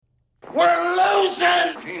We're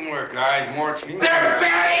losing! Teamwork, guys. More teamwork. They're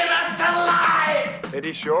burying us alive!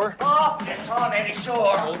 Eddie Shore? Oh, piss on Eddie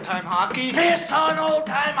Shore. Old-time hockey? Piss on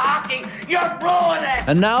old-time hockey. You're blowing it!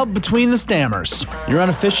 And now, Between the Stammers, your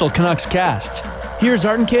unofficial Canucks cast. Here's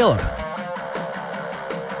Art and Caleb.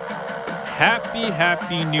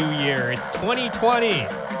 Happy New Year. It's 2020.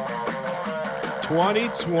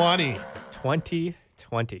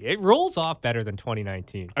 2020. It rolls off better than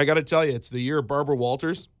 2019. I got to tell you, it's the year of Barbara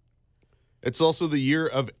Walters. It's also the year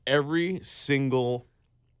of every single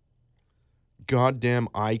goddamn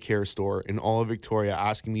eye care store in all of Victoria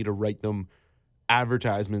asking me to write them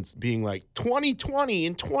advertisements being like 2020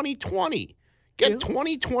 in 2020. Get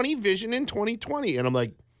 2020 vision in 2020. And I'm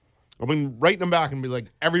like, I've been writing them back and be like,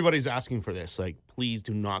 everybody's asking for this. Like, please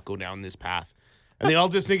do not go down this path. And they all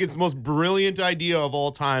just think it's the most brilliant idea of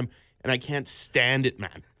all time. And I can't stand it,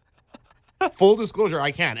 man. Full disclosure, I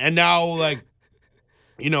can't. And now, like,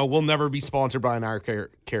 you know, we'll never be sponsored by an eye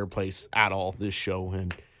care place at all, this show.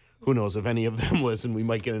 And who knows if any of them listen, we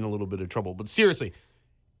might get in a little bit of trouble. But seriously,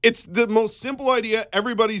 it's the most simple idea.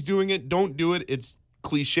 Everybody's doing it. Don't do it. It's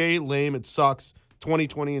cliche, lame. It sucks.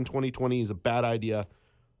 2020 and 2020 is a bad idea.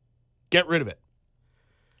 Get rid of it.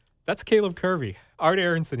 That's Caleb Kirby. Art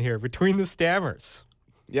Aronson here, Between the Stammers.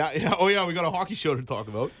 Yeah. Oh, yeah, we got a hockey show to talk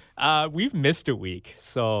about. We've missed a week,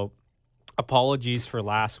 so apologies for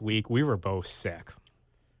last week. We were both sick.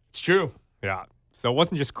 It's true. Yeah. So it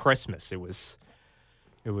wasn't just Christmas. It was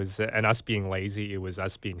and us being lazy. It was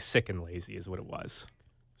us being sick and lazy is what it was.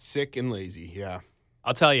 Sick and lazy, yeah.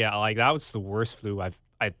 I'll tell you, like, that was the worst flu I've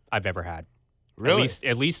ever had. Really?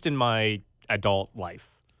 At least in my adult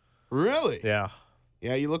life. Really? Yeah.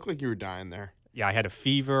 Yeah, you look like you were dying there. Yeah, I had a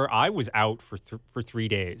fever. I was out for 3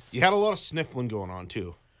 days. You had a lot of sniffling going on,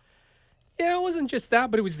 too. Yeah, it wasn't just that,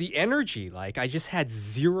 but it was the energy. Like, I just had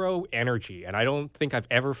zero energy, and I don't think I've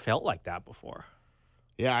ever felt like that before.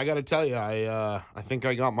 Yeah, I got to tell you, I think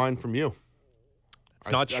I got mine from you. It's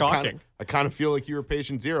not shocking. I kind of feel like you were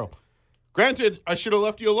patient zero. Granted, I should have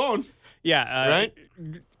left you alone. Yeah. Right?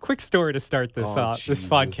 Quick story to start this Jesus.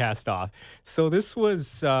 podcast off. So this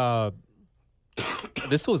was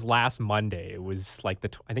last Monday. It was like I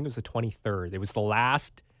think it was the 23rd. It was the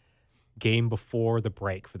last game before the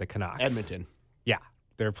break for the Canucks. Edmonton. Yeah,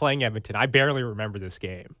 they're playing Edmonton. I barely remember this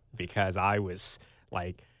game because I was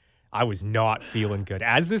not feeling good.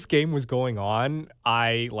 As this game was going on,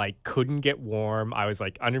 I couldn't get warm. I was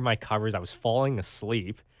under my covers. I was falling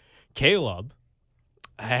asleep. Caleb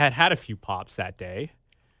had a few pops that day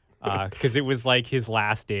because it was his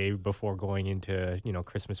last day before going into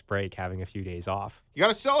Christmas break, having a few days off. You got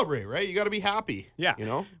to celebrate, right? You got to be happy. Yeah.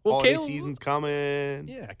 Well, holiday season's coming.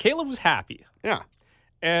 Yeah, Caleb was happy. Yeah.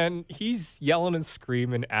 And he's yelling and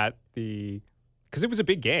screaming at because it was a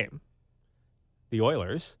big game, the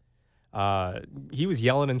Oilers. He was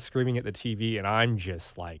yelling and screaming at the TV, and I'm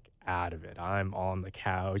just out of it. I'm on the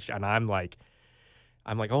couch, and I'm like,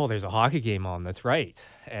 oh, there's a hockey game on. That's right.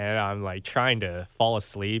 And I'm trying to fall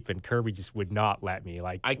asleep, and Kirby just would not let me.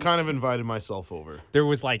 I kind of invited myself over. There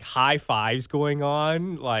was high fives going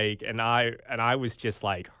on, and I was just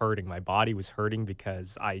hurting. My body was hurting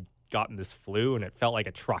because I'd gotten this flu, and it felt like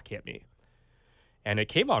a truck hit me. And it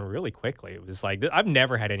came on really quickly. It was I've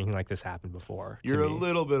never had anything like this happen before. You're a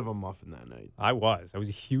little bit of a muffin that night. I was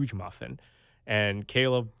a huge muffin. And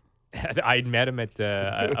Caleb, I'd met him at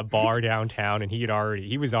a bar downtown, and he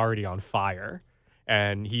was already on fire.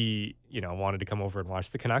 And he, wanted to come over and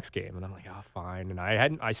watch the Canucks game. And I'm like, oh, fine. And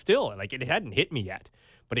it hadn't hit me yet.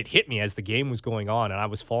 But it hit me as the game was going on, and I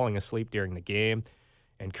was falling asleep during the game.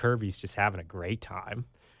 And Kirby's just having a great time.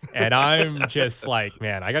 And I'm just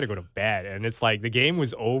man, I got to go to bed. And it's the game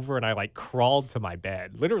was over, and I crawled to my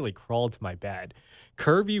bed, literally crawled to my bed.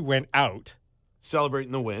 Kirby went out.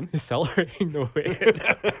 Celebrating the win.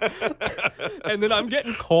 And then I'm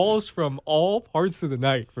getting calls from all parts of the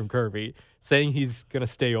night from Kirby saying he's going to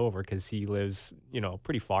stay over because he lives,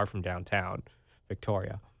 pretty far from downtown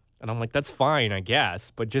Victoria. And I'm like, that's fine, I guess,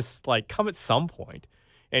 but just come at some point.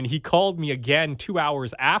 And he called me again 2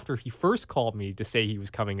 hours after he first called me to say he was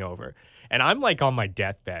coming over. And I'm on my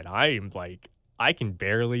deathbed. I am I can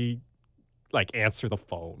barely answer the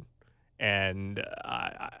phone. And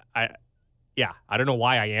I don't know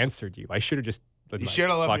why I answered you. I should have just... You should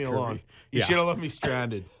have left me alone. You should have left me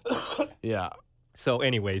stranded. Yeah. So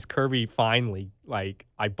anyways, Kirby finally,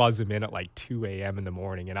 I buzz him in at 2 a.m. in the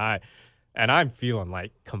morning. And I'm feeling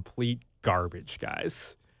complete garbage,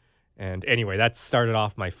 guys. And anyway, that started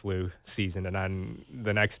off my flu season. And then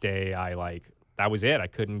the next day, that was it. I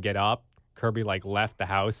couldn't get up. Kirby left the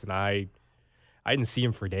house, and I I didn't see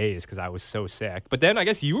him for days because I was so sick. But then I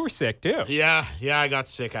guess you were sick too. Yeah, I got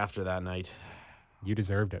sick after that night. You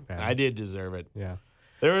deserved it, man. I did deserve it. Yeah.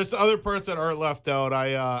 There was other parts that Art left out.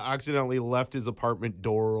 I accidentally left his apartment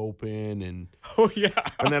door open, and Oh yeah.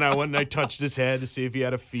 and then I went and I touched his head to see if he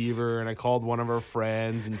had a fever, and I called one of our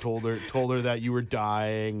friends and told her that you were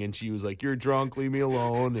dying, and she was like, "You're drunk, leave me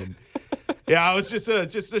alone." And yeah, it was just a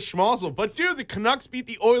schmozzle. But dude, the Canucks beat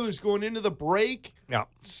the Oilers going into the break. Yeah.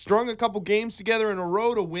 Strung a couple games together in a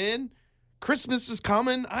row to win. Christmas was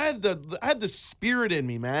coming. I had the spirit in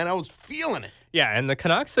me, man. I was feeling it. Yeah, and the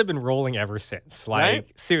Canucks have been rolling ever since. Like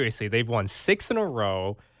Right? seriously, they've won 6 in a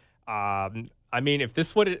row. I mean, if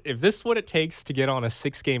this what it takes to get on a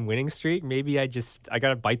 6-game winning streak, maybe I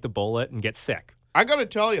gotta bite the bullet and get sick. I gotta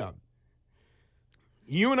tell you,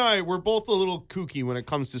 you and I, we're both a little kooky when it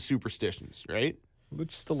comes to superstitions, right?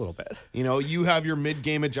 Just a little bit. You know, you have your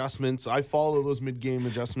mid-game adjustments. I follow those mid-game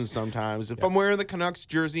adjustments sometimes. If I'm wearing the Canucks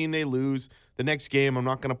jersey and they lose, the next game I'm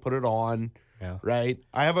not gonna put it on. Yeah. Right?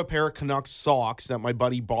 I have a pair of Canucks socks that my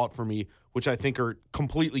buddy bought for me, which I think are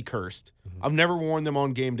completely cursed. I've never worn them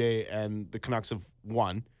on game day, and the Canucks have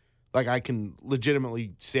won. Like, I can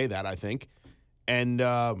legitimately say that, I think. And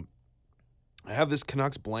I have this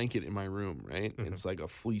Canucks blanket in my room, right? It's like a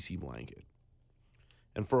fleecy blanket.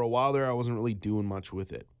 And for a while there, I wasn't really doing much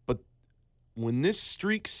with it. But when this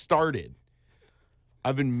streak started,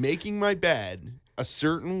 I've been making my bed a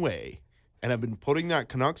certain way, and I've been putting that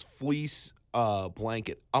Canucks fleece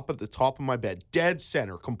blanket up at the top of my bed, dead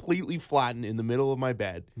center, completely flattened in the middle of my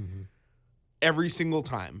bed. Every single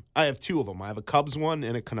time. I have 2 of them. I have a Cubs one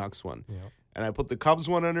and a Canucks one. Yeah. And I put the Cubs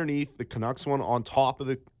one underneath, the Canucks one on top of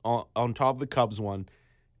the Cubs one.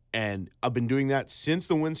 And I've been doing that since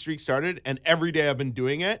the win streak started, and every day I've been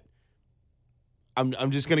doing it.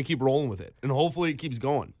 I'm just gonna keep rolling with it, and hopefully it keeps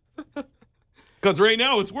going. Because right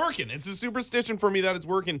now it's working. It's a superstition for me that it's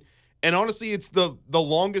working. And honestly, it's the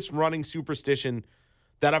longest running superstition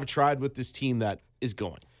that I've tried with this team that is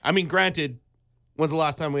going. I mean, granted, when's the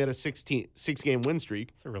last time we had a 6-game win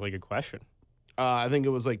streak? That's a really good question. I think it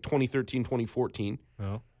was like 2013, 2014,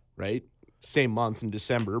 Oh. right? Same month in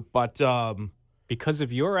December. But Because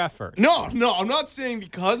of your effort. no, I'm not saying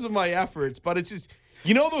because of my efforts, but it's just,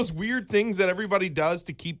 you know, those weird things that everybody does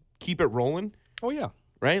to keep it rolling? Oh yeah.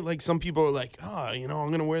 Right? Like some people are like, oh, you know, I'm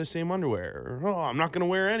going to wear the same underwear. Or, oh, I'm not going to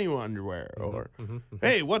wear any underwear. Or,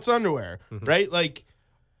 hey, what's underwear? Right? Like,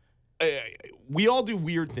 we all do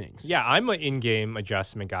weird things. Yeah, I'm an in-game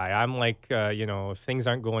adjustment guy. I'm like, if things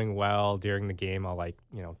aren't going well during the game, I'll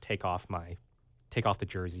take off the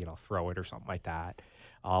jersey and I'll throw it or something like that.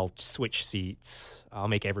 I'll switch seats. I'll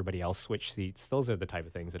make everybody else switch seats. Those are the type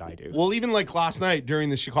of things that I do. Well, even like last night during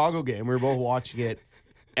the Chicago game, we were both watching it,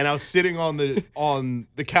 and I was sitting on the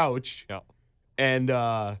couch, Yeah. and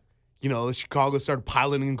the Chicago started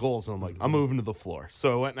piling in goals, and I'm like, I'm moving to the floor.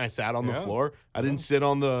 So I went and I sat on the Yeah. floor. I didn't sit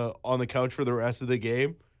on the couch for the rest of the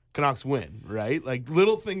game. Canucks win, right? Like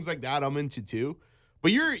little things like that I'm into too.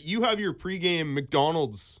 But you have your pregame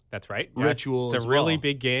McDonald's. That's right. Ritual It's as a really well.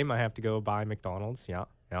 big game. I have to go buy McDonald's. Yeah.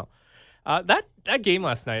 That game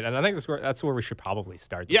last night, and I think that's where we should probably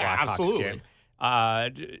start. The Yeah, Blackhawks absolutely. game.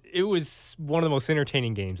 It was one of the most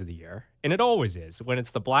entertaining games of the year, and it always is. When it's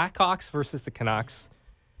the Blackhawks versus the Canucks,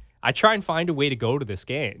 I try and find a way to go to this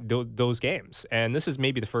game, those games. And this is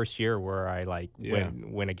maybe the first year where I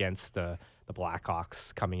win against the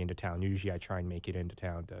Blackhawks coming into town. Usually, I try and make it into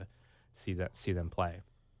town to see them play.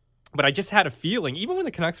 But I just had a feeling, even when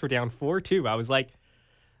the Canucks were down 4-2, I was like,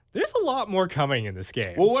 there's a lot more coming in this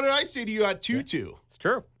game. Well, what did I say to you at 2-2? It's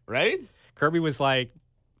true. Right? Kirby was like,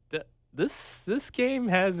 this game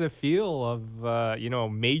has a feel of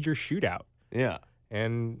major shootout. Yeah.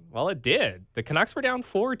 And well, it did. The Canucks were down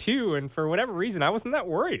 4-2, and for whatever reason, I wasn't that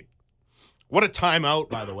worried. What a timeout,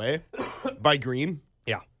 by the way, by Green.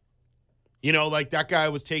 Yeah. You know, like that guy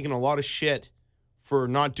was taking a lot of shit for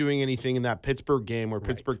not doing anything in that Pittsburgh game where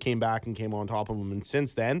Pittsburgh came back and came on top of him. And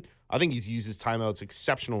since then, I think he's used his timeouts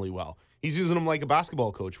exceptionally well. He's using them like a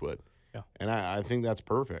basketball coach would. Yeah. And I think that's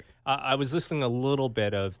perfect. I was listening a little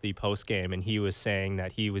bit of the post game, and he was saying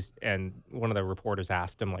that and one of the reporters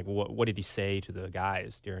asked him, like, what did he say to the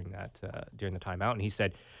guys during the timeout? And he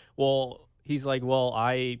said,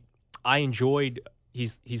 I enjoyed.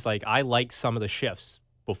 He's like, I liked some of the shifts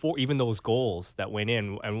before, even those goals that went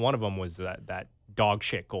in, and one of them was that dog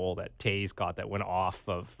shit goal that Tays got that went off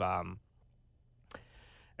of.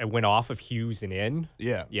 It went off of Hughes and in.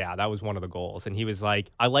 Yeah. Yeah, that was one of the goals. And he was like,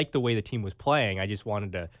 I liked the way the team was playing. I just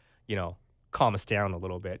wanted to, calm us down a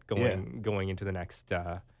little bit going into the next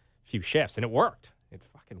few shifts. And it worked. It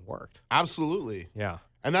fucking worked. Absolutely. Yeah.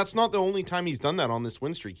 And that's not the only time he's done that on this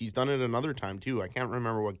win streak. He's done it another time, too. I can't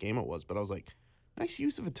remember what game it was, but I was like, nice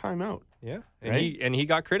use of a timeout. Yeah, and Right? he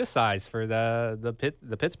got criticized for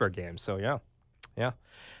the Pittsburgh game. So yeah.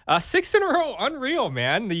 6 in a row, unreal,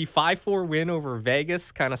 man. The 5-4 win over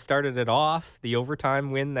Vegas kind of started it off. The overtime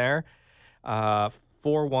win there,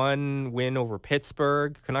 4-1 win over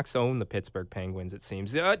Pittsburgh. Canucks own the Pittsburgh Penguins. It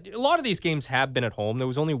seems a lot of these games have been at home. There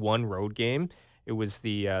was only one road game. It was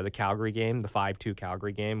the Calgary game, the 5-2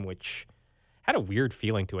 Calgary game, which had a weird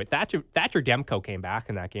feeling to it. Thatcher Demko came back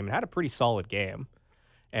in that game and had a pretty solid game.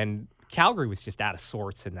 And Calgary was just out of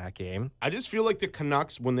sorts in that game. I just feel like the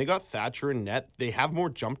Canucks, when they got Thatcher in net, they have more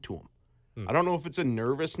jump to them. I don't know if it's a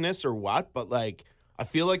nervousness or what, but like I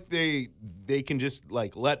feel like they can just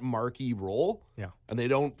like let Markey roll. Yeah. And they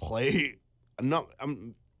don't play.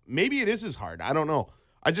 Maybe it is as hard. I don't know.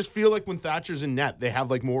 I just feel like when Thatcher's in net, they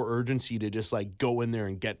have like more urgency to just like go in there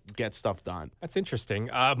and get stuff done. That's interesting.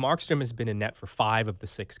 Markstrom has been in net for 5 of the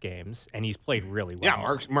 6 games, and he's played really well.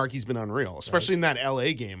 Yeah, Markey's been unreal, especially in that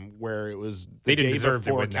LA game where it was They the didn't day deserve to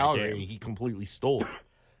before win that Calgary. game. He completely stole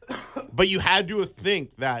it. But you had to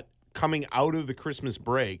think that coming out of the Christmas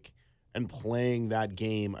break and playing that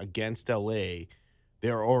game against LA,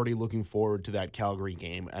 they're already looking forward to that Calgary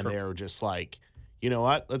game, and they're just like, you know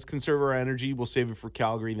what? Let's conserve our energy. We'll save it for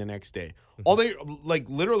Calgary the next day.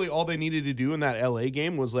 Literally all they needed to do in that LA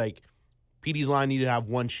game was like, PD's line needed to have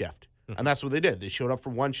one shift. And that's what they did. They showed up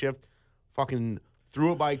for one shift, fucking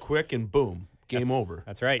threw it by quick, and boom, game over.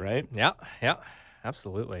 That's right. Right? Yeah,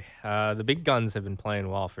 absolutely. The big guns have been playing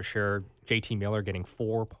well for sure. JT Miller getting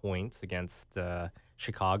 4 points against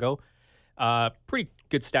Chicago. Pretty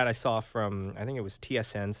good stat I saw from, I think it was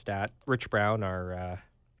TSN stat. Rich Brown, our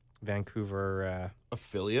Vancouver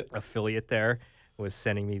affiliate there, was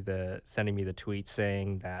sending me the tweet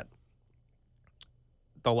saying that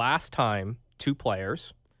the last time 2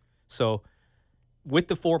 players, so with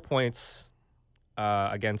the 4 points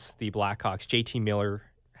against the Blackhawks, JT Miller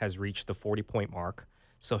has reached the 40-point mark.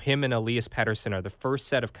 So him and Elias Pettersson are the first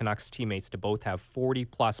set of Canucks teammates to both have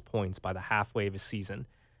 40-plus points by the halfway of a season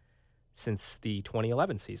since the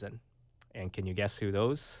 2011 season. And can you guess who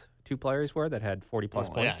those 2 players were that had 40-plus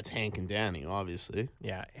points? Yeah, it's Hank and Danny, obviously.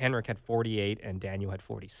 Yeah, Henrik had 48 and Daniel had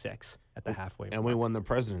 46 at the halfway mark. And we won the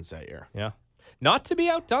Presidents that year. Yeah. Not to be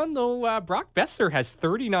outdone, though, Brock Besser has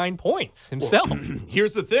 39 points himself.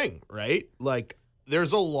 Here's the thing, right? Like,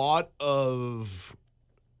 there's a lot of,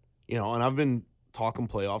 and I've been talking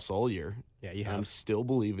playoffs all year. Yeah, you I have. still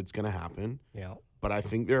believe it's going to happen. Yeah. But I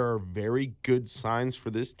think there are very good signs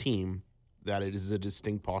for this team that it is a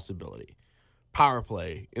distinct possibility. Power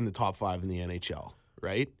play in the top 5 in the NHL,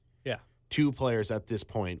 right? Yeah. 2 players at this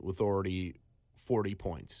point with already 40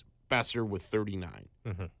 points. Besser with 39.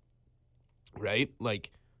 Mm-hmm. Right?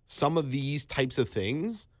 Like, some of these types of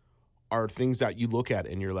things are things that you look at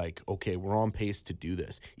and you're like, okay, we're on pace to do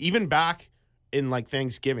this. Even back in, like,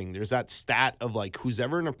 Thanksgiving, there's that stat of, like, who's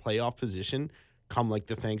ever in a playoff position come, like,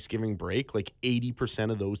 the Thanksgiving break, like,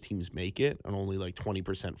 80% of those teams make it and only, like,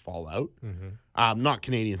 20% fall out. Mm-hmm. Not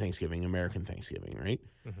Canadian Thanksgiving, American Thanksgiving, right?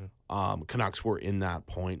 Mm-hmm. Canucks were in that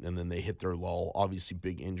point, and then they hit their lull. Obviously,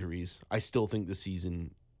 big injuries. I still think the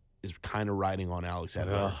season is kind of riding on Alex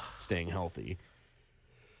Edler staying healthy.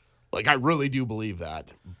 Like, I really do believe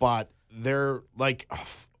that. But they're, like,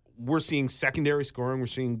 we're seeing secondary scoring. We're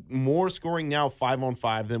seeing more scoring now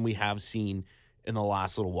 5-on-5 than we have seen in the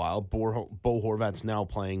last little while. Bo Horvat's now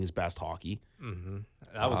playing his best hockey. Mm-hmm.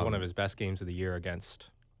 That was one of his best games of the year against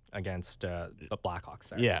the Blackhawks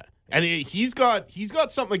there. Yeah. And he's got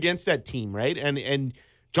something against that team, right? And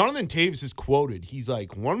Jonathan Taves is quoted. He's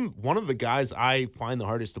like, one of the guys I find the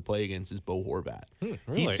hardest to play against is Bo Horvat.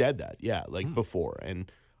 Really? He said that, yeah, before.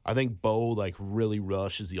 And I think Bo, like, really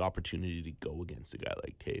relishes the opportunity to go against a guy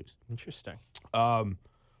like Taves. Interesting.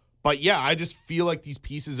 But, yeah, I just feel like these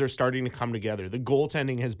pieces are starting to come together. The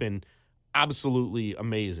goaltending has been absolutely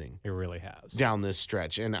amazing. It really has. Down this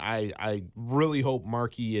stretch. And I really hope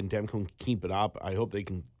Markey and Demko can keep it up. I hope they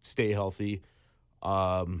can stay healthy.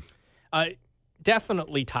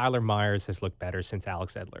 Definitely Tyler Myers has looked better since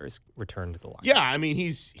Alex Edler has returned to the line. Yeah, I mean,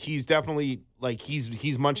 he's definitely, like,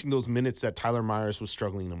 he's munching those minutes that Tyler Myers was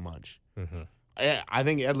struggling to munch. Mm-hmm. I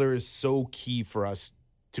think Edler is so key for us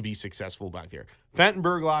to be successful back there.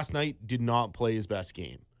 Fantenberg last night did not play his best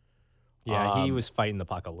game. Yeah, he was fighting the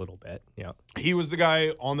puck a little bit. Yeah, he was the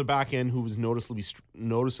guy on the back end who was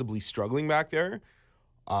noticeably struggling back there.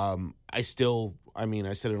 I said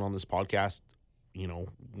it on this podcast.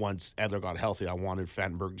 Once Edler got healthy, I wanted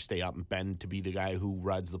Fantenberg to stay up and Ben to be the guy who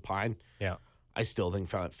rides the pine. Yeah, I still think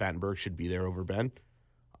Fantenberg should be there over Ben.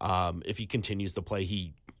 If he continues to play,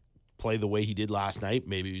 he play the way he did last night,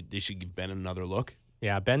 maybe they should give Ben another look.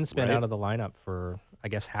 Yeah, Ben's been Right? out of the lineup for, I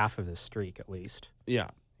guess, half of this streak at least. Yeah.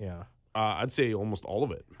 Yeah. I'd say almost all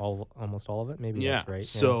of it. Almost all of it? Maybe Yeah. that's right.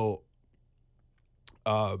 So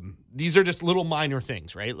these are just little minor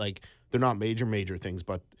things, right? Like they're not major things,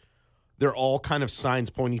 but they're all kind of signs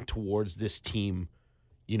pointing towards this team,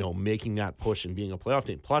 making that push and being a playoff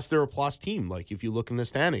team. Plus, they're a plus team. Like if you look in the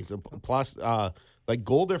standings, a plus, like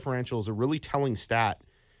goal differential is a really telling stat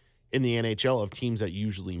in the NHL of teams that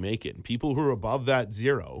usually make it. And people who are above that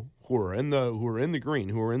 0, who are in the green,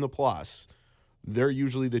 who are in the plus, they're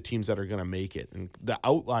usually the teams that are going to make it. And the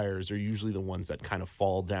outliers are usually the ones that kind of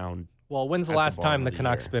fall down. Well, when's the at the last bottom time of the the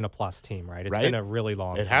Canucks year. been a plus team, right? It's Right? been a really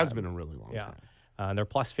long time. It has been a really long Yeah. time. And they're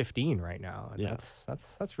plus 15 right now. And Yeah.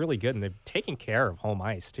 that's really good. And they've taken care of home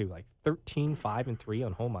ice too, like 13-5-3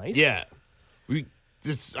 on home ice. Yeah.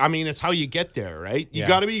 It's how you get there, right? You Yeah.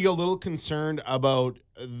 got to be a little concerned about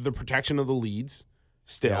the protection of the leads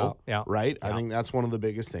still, Yeah. right? I Yeah. think that's one of the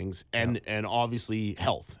biggest things. And obviously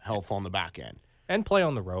health on the back end. And play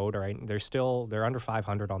on the road, right? They're under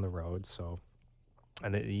 500 on the road, so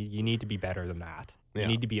you need to be better than that. Yeah. You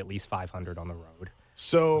need to be at least 500 on the road.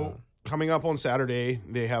 So coming up on Saturday,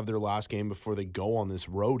 they have their last game before they go on this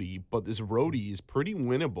roadie, but this roadie is pretty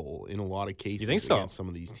winnable in a lot of cases think so? against some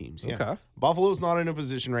of these teams. Yeah. Okay. Buffalo's not in a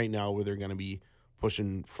position right now where they're going to be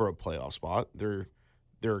pushing for a playoff spot. They're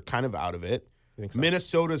kind of out of it. You think so?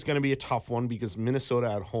 Minnesota's going to be a tough one because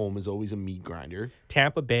Minnesota at home is always a meat grinder.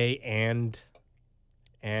 Tampa Bay and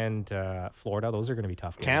Florida, those are going to be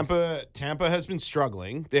tough games. Tampa has been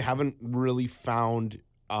struggling. They haven't really found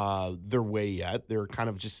their way yet. They're kind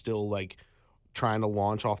of just still like trying to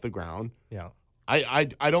launch off the ground. Yeah. I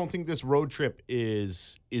don't think this road trip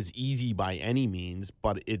is easy by any means,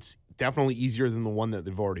 but it's definitely easier than the one that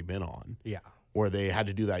they've already been on, Yeah. where they had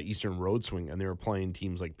to do that Eastern road swing and they were playing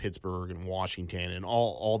teams like Pittsburgh and Washington, and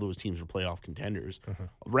all those teams were playoff contenders.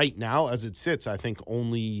 Right now, as it sits, I think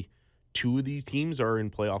only 2 of these teams are in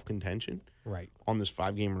playoff contention Right. on this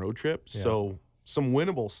 5-game road trip. Yeah. So some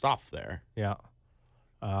winnable stuff there. Yeah.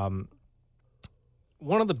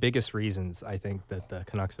 One of the biggest reasons I think that the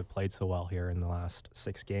Canucks have played so well here in the last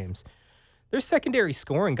 6 games, their secondary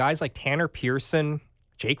scoring, guys like Tanner Pearson,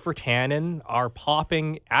 Jake Virtanen are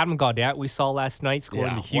popping. Adam Gaudette, we saw last night, scoring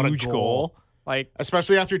Yeah, the what a huge goal. goal. Like,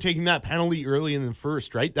 Especially after taking that penalty early in the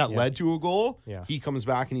first, right? That led to a goal. Yeah. He comes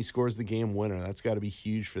back and he scores the game winner. That's got to be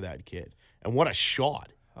huge for that kid. And what a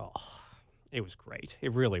shot. it was great.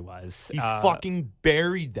 It really was. He fucking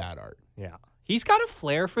buried that, Art. Yeah. He's got a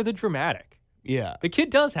flair for the dramatic. Yeah. The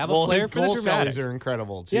kid does have a Well, flair his for the goal dramatic. sellers are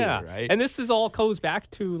incredible too, Yeah, right? and this is all goes back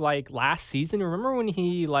to like last season. Remember when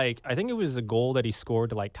he I think it was a goal that he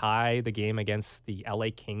scored to like tie the game against the LA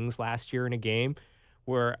Kings last year in a game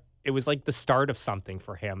where it was like the start of something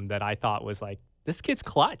for him that I thought was like, this kid's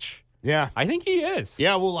clutch. yeah. I think he is.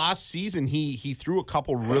 Yeah, well, last season he threw a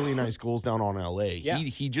couple really nice goals down on LA. Yeah.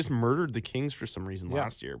 He just murdered the Kings for some reason Yeah.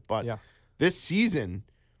 last year. But Yeah. this season,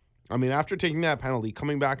 I mean, after taking that penalty,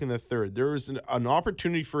 coming back in the third, there was an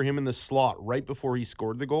opportunity for him in the slot right before he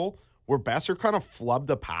scored the goal where Besser kind of flubbed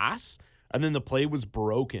a pass and then the play was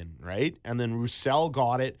broken, right? And then Roussel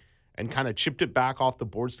got it and kind of chipped it back off the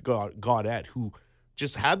boards to Gaudette, who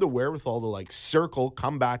just had the wherewithal to like circle,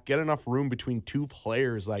 come back, get enough room between 2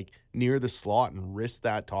 players like near the slot and wrist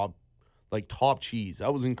that top cheese.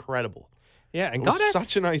 That was incredible. Yeah, and It was Gaudette's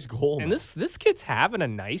such a nice goal. And man. this kid's having a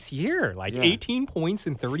nice year. Like Yeah. 18 points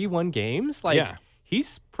in 31 games. Like Yeah.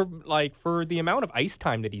 he's for the amount of ice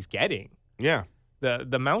time that he's getting. Yeah. The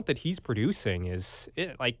amount that he's producing is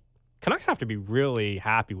Canucks have to be really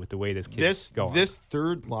happy with the way this kid's going. This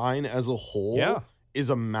third line as a whole Yeah. is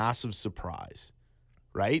a massive surprise,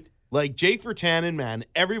 right? Like Jake Virtanen, man,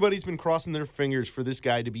 everybody's been crossing their fingers for this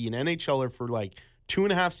guy to be an NHLer for like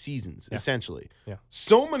 2.5 seasons, essentially. Yeah.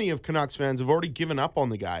 So many of Canucks fans have already given up on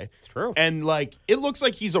the guy. It's true. And like it looks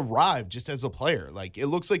like he's arrived just as a player. Like it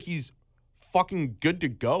looks like he's fucking good to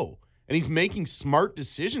go. And he's making smart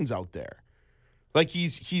decisions out there. Like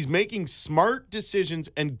he's making smart decisions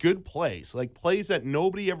and good plays. Like plays that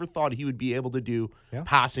nobody ever thought he would be able to do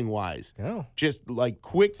passing wise. Yeah. Just like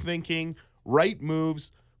quick thinking, right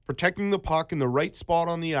moves, protecting the puck in the right spot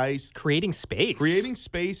on the ice, Creating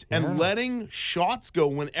space. and letting shots go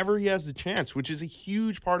whenever he has the chance, which is a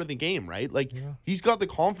huge part of the game, right? Like he's got the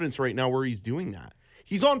confidence right now where he's doing that.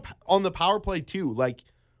 He's on the power play too. Like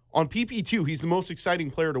on PP2, he's the most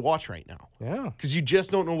exciting player to watch right now Yeah. because you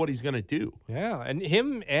just don't know what he's gonna do. Yeah. And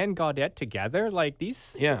him and Gaudette together, like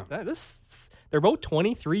these. Yeah. They're both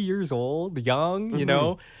 23 years old, young, you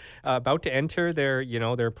know. about to enter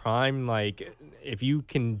their prime. Like, if you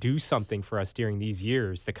can do something for us during these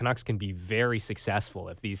years, the Canucks can be very successful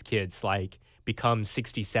if these kids like become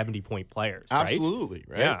 60, 70-point players. Absolutely,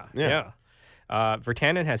 right? Yeah.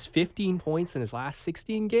 Virtanen has 15 points in his last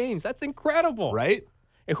 16 games. That's incredible. Right?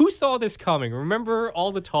 And who saw this coming? Remember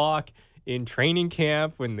all the talk in training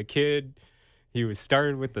camp when the kid, he was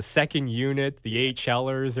started with the second unit, the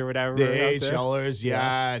AHLers or whatever. The AHLers,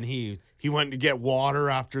 yeah. And he went to get water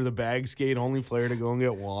after the bag skate, only player to go and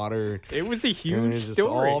get water. It was a And huge it's just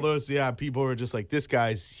story. all those, people were just like, this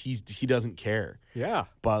guy's, he doesn't care. Yeah.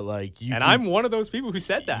 But like, I'm one of those people who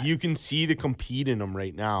said that. You can see the compete in him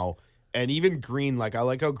right now. And even Green, like, I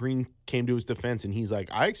like how Green came to his defense and he's like,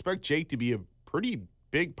 I expect Jake to be a pretty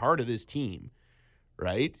big part of this team,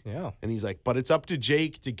 right? Yeah. And he's like, but it's up to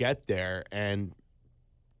Jake to get there. And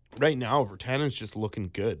right now, Virtanen's just looking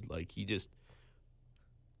good. Like,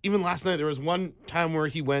 even last night, there was one time where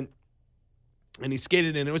he went and he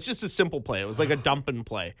skated in. It was just a simple play. It was like a dump and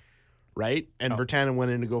play, right? And Virtanen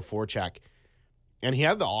went in to go forecheck. And he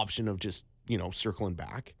had the option of just, circling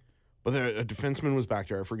back. But a defenseman was back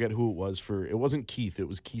there. I forget who it was it wasn't Keith. It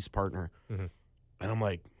was Keith's partner. Mm-hmm. And I'm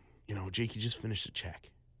like, Jake, you just finished the check.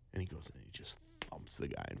 And he goes in and he just thumps the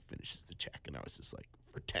guy and finishes the check. And I was just like,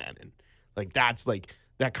 Virtanen. Like, that's like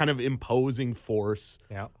that kind of imposing force.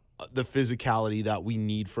 Yeah. The physicality that we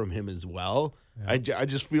need from him as well. Yeah. I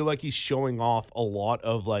just feel like he's showing off a lot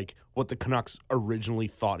of like what the Canucks originally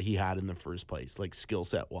thought he had in the first place, like skill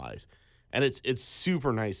set wise. And it's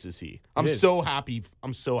super nice to see. I'm so happy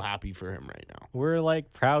for him right now. We're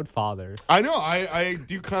like proud fathers. I know. I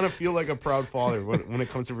do kind of feel like a proud father when it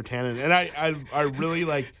comes to Virtanen. And I really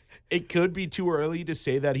like, it could be too early to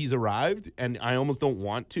say that he's arrived, and I almost don't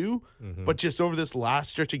want to. Mm-hmm. But just over this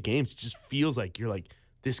last stretch of games, it just feels like you're like,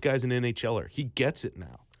 this guy's an NHLer. He gets it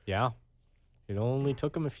now. Yeah. It only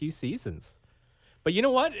took him a few seasons. But you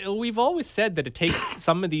know what? We've always said that it takes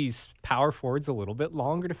some of these power forwards a little bit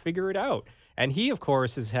longer to figure it out. And he, of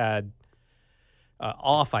course, has had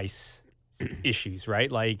off-ice issues,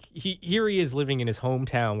 right? Like, here he is living in his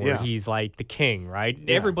hometown where he's like the king, right?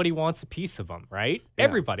 Yeah. Everybody wants a piece of him, right? Yeah.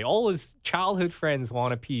 Everybody. All his childhood friends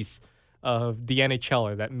want a piece of the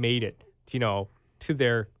NHLer that made it, to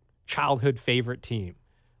their childhood favorite team.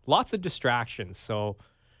 Lots of distractions. So,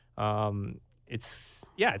 it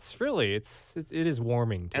is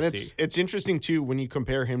warming to see. And it's interesting too when you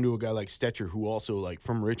compare him to a guy like Stetcher, who also like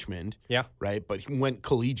from Richmond, right? But he went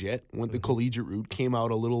collegiate, the collegiate route, came out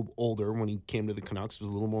a little older when he came to the Canucks, was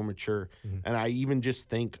a little more mature. Mm-hmm. And I even just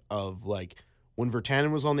think of like when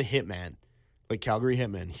Virtanen was on the Hitman, like Calgary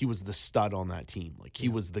Hitmen, he was the stud on that team. Like he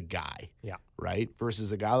was the guy, right?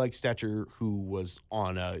 Versus a guy like Stetcher who was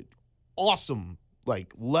on a awesome,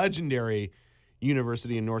 like legendary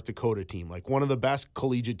University of North Dakota team, like one of the best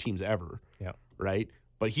collegiate teams ever. Yeah. Right.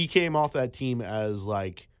 But he came off that team as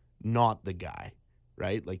like not the guy,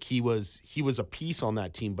 right? Like he was a piece on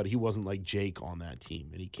that team, but he wasn't like Jake on that team.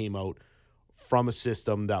 And he came out from a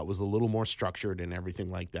system that was a little more structured and everything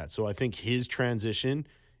like that. So I think his transition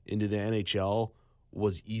into the NHL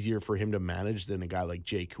was easier for him to manage than a guy like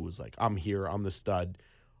Jake, who was like, I'm here, I'm the stud.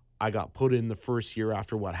 I got put in the first year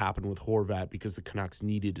after what happened with Horvat because the Canucks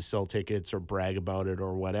needed to sell tickets or brag about it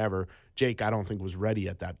or whatever. Jake, I don't think, was ready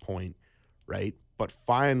at that point, right? But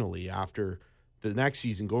finally, after the next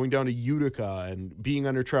season, going down to Utica and being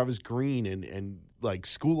under Travis Green and like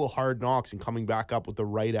School of Hard Knocks and coming back up with the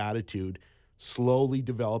right attitude, slowly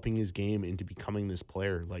developing his game into becoming this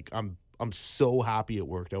player. Like, I'm so happy it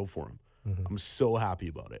worked out for him. Mm-hmm. I'm so happy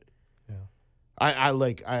about it. Yeah.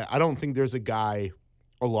 I don't think there's a guy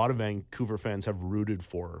a lot of Vancouver fans have rooted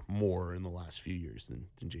for more in the last few years than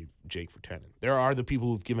Jake Virtanen. There are the people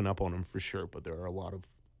who've given up on him for sure, but there are a lot of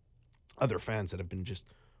other fans that have been just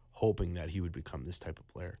hoping that he would become this type of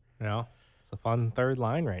player. Yeah, it's a fun third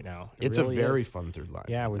line right now. It's really a very fun third line.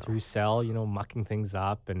 Yeah, with Roussel, mucking things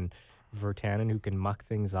up, and Virtanen who can muck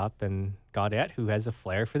things up, and Gaudette who has a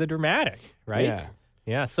flair for the dramatic, right?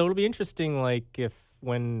 Yeah. So it'll be interesting, like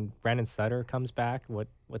when Brandon Sutter comes back, what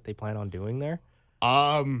they plan on doing there.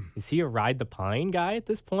 Is he a ride the pine guy at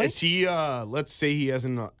this point? Is he, let's say he has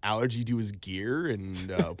an allergy to his gear and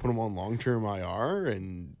put him on long-term IR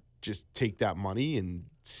and just take that money and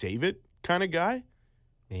save it kind of guy?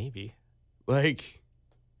 Maybe. Like,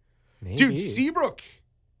 dude, Seabrook,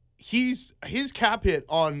 his cap hit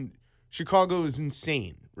on Chicago is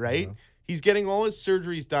insane, right? Yeah. He's getting all his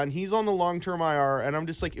surgeries done. He's on the long-term IR, and I'm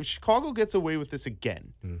just like, if Chicago gets away with this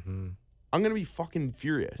again, I'm going to be fucking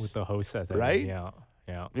furious. With the Hossa thing. Right? Yeah.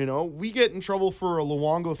 We get in trouble for a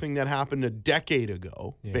Luongo thing that happened a decade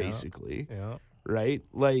ago, basically. Yeah. Right?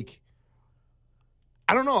 Like,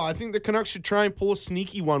 I don't know. I think the Canucks should try and pull a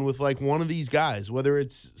sneaky one with like one of these guys, whether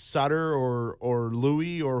it's Sutter or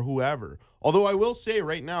Louis or whoever. Although I will say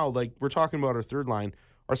right now, like we're talking about our third line,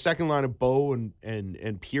 our second line of Bo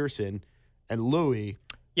and Pearson and Louis.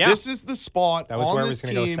 Yeah. This is the spot That was on where I this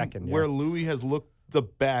was gonna team go second, yeah. where Louis has looked the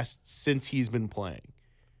best since he's been playing.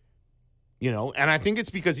 You know, and I think it's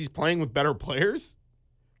because he's playing with better players.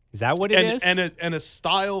 Is that what it is? And a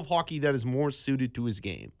style of hockey that is more suited to his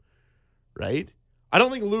game, right? I don't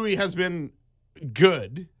think Louis has been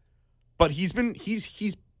good, but he's been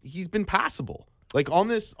passable. Like on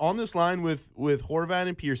this line with Horvat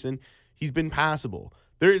and Pearson, he's been passable.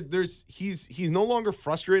 He's no longer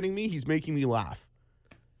frustrating me. He's making me laugh,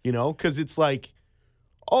 you know, because it's like,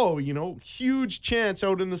 oh, you know, huge chance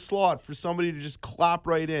out in the slot for somebody to just clap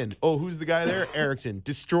right in. Oh, who's the guy there? Erickson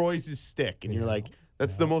destroys his stick, and you're like,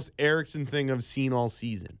 that's the most Erickson thing I've seen all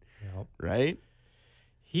season, right?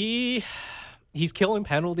 He's killing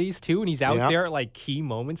penalties too, and he's out Yeah. there at like key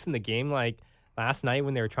moments in the game. Like last night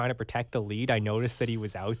when they were trying to protect the lead, I noticed that he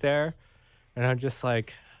was out there, and I'm just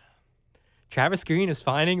like, Travis Green is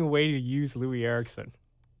finding a way to use Louis Erickson.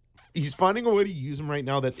 He's finding a way to use him right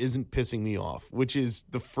now that isn't pissing me off, which is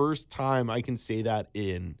the first time I can say that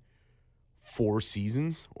in 3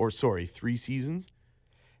 seasons.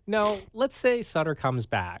 Now, let's say Sutter comes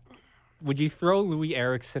back. Would you throw Louis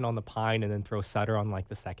Erickson on the pine and then throw Sutter on like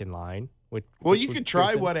the second line? Well, you could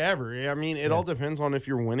try whatever. I mean, it all depends on if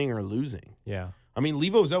you're winning or losing. Yeah. I mean,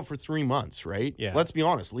 Levo's out for 3 months, right? Yeah. Let's be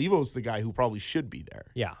honest. Levo's the guy who probably should be there.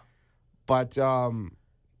 Yeah. But,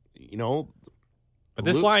 you know. But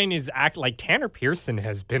this line is like Tanner Pearson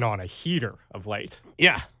has been on a heater of late.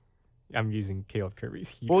 Yeah. I'm using Caleb Kirby's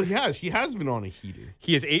heater. Well, he has. He has been on a heater.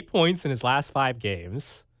 He has 8 points in his last 5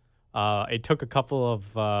 games. It took a couple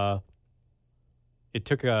of it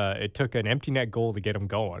took an empty net goal to get him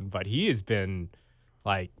going, but he has been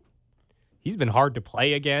he's been hard to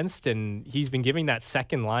play against, and he's been giving that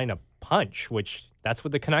second line a punch, which that's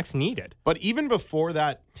what the Canucks needed. But even before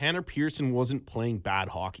that, Tanner Pearson wasn't playing bad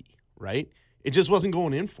hockey, right? It just wasn't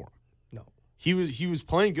going in for him. No. He was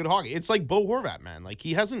playing good hockey. It's like Bo Horvat, man. Like,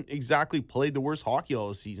 he hasn't exactly played the worst hockey all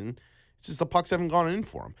this season. It's just the pucks haven't gone in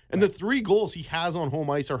for him. And the 3 goals he has on home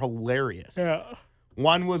ice are hilarious. Yeah.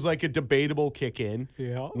 One was like a debatable kick in.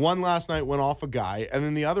 Yeah. One last night went off a guy, and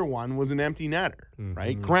then the other one was an empty netter,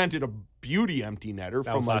 right? Granted, a beauty empty netter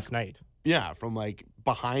That from was last night. Yeah, from like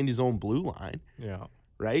behind his own blue line, Yeah.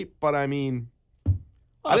 right? But I mean,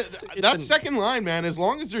 Well, that second line, man, as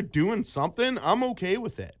long as they're doing something, I'm okay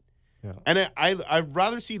with it. Yeah. And I'd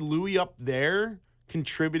rather see Louis up there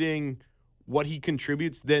contributing what he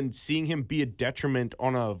contributes than seeing him be a detriment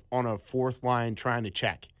on a fourth line trying to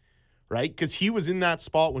check, right? Because he was in that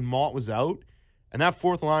spot when Mott was out, and that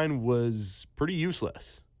fourth line was pretty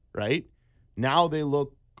useless, right? Now they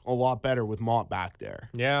look a lot better with Mott back there.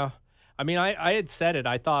 Yeah. I mean, I had said it.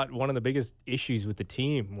 I thought one of the biggest issues with the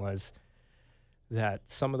team was that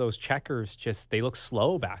some of those checkers they look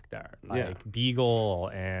slow back there. Like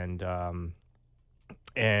Beagle and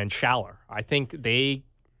Schaller. I think they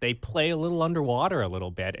play a little underwater a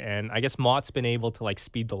little bit, and I guess Mott's been able to like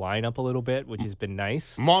speed the line up a little bit, which has been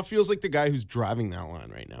nice. Mott feels like the guy who's driving that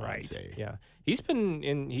line right now, Right. I'd say. Yeah.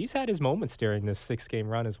 He's had his moments during this 6-game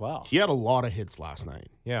run as well. He had a lot of hits last night.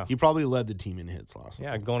 Yeah. He probably led the team in hits last night.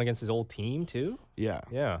 Yeah, going against his old team too. Yeah.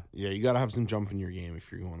 Yeah. Yeah, you got to have some jump in your game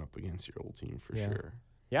if you're going up against your old team for sure.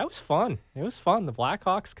 Yeah, it was fun. It was fun. The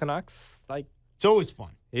Blackhawks, Canucks, It's always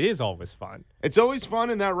fun. it is always fun. It's always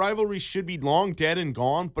fun, and that rivalry should be long dead and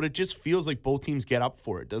gone, but it just feels like both teams get up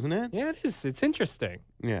for it, doesn't it? Yeah, it is. It's interesting.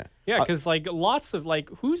 Yeah. Yeah, because lots of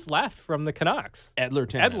who's left from the Canucks? Edler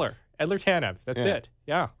Tanev. Edler Tanev. That's Yeah. it.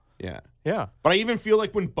 Yeah. Yeah. Yeah. But I even feel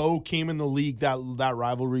like when Bo came in the league, that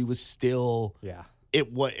rivalry was still Yeah.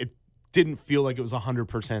 it didn't feel like it was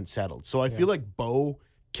 100% settled. So I feel like Bo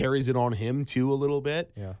carries it on him too a little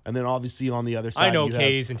bit. Yeah. And then obviously on the other side, I know you have-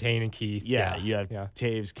 Kays and Tane and Keith. Yeah, you have Yeah.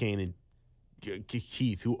 Taves, Kane, and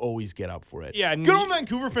Keith who always get up for it. Yeah, and Good old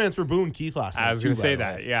Vancouver fans for booing Keith last night. I was too, going to by say the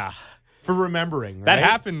that. way. Yeah. For remembering, That right?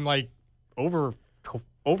 happened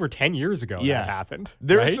over 10 years ago. Yeah. That happened.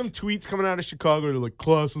 There are right? some tweets coming out of Chicago. They're like,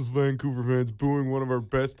 classless Vancouver fans booing one of our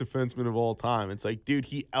best defensemen of all time. It's like, dude,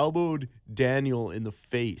 he elbowed Daniel in the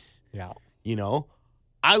face. Yeah. You know?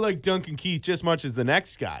 I like Duncan Keith just as much as the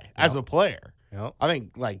next guy as a player. Yeah. I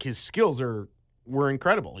think his skills were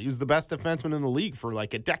incredible. He was the best defenseman in the league for a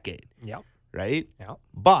decade, Yeah. right? Yeah.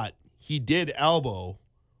 But he did elbow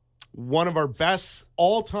one of our best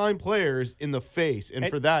all-time players in the face, and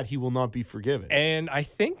for that, he will not be forgiven. And I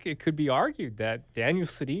think it could be argued that Daniel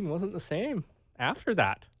Sedin wasn't the same after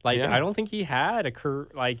that. Like, Yeah. I don't think he had a career,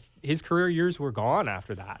 like, his career years were gone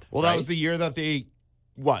after that. Well, right? that was the year that they,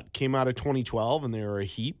 came out of 2012 and they were a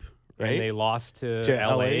heap, right? And they lost to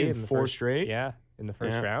LA in in the four first- straight? Yeah, in the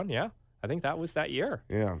first Yeah. round. Yeah, I think that was that year.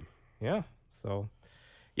 Yeah. Yeah. So,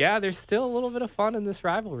 yeah, there's still a little bit of fun in this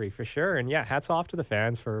rivalry for sure. And yeah, hats off to the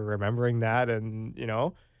fans for remembering that. And,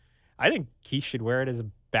 I think Keith should wear it as a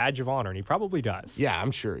badge of honor, and he probably does. Yeah, I'm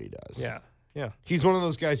sure he does. Yeah. Yeah. He's one of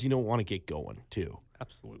those guys you don't want to get going, too,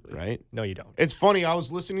 Absolutely. right? No, you don't. It's funny. I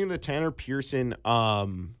was listening to the Tanner Pearson.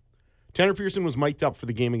 Tanner Pearson was mic'd up for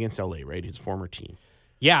the game against LA, right? His former team.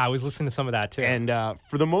 Yeah, I was listening to some of that too. And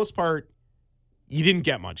for the most part, you didn't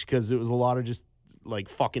get much because it was a lot of just like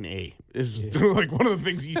fucking A. It's like one of the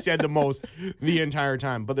things he said the most the entire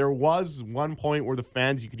time. But there was one point where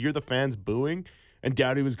you could hear the fans booing, and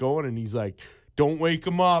Doughty was going, and he's like, "Don't wake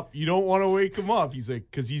him up. You don't want to wake him up." He's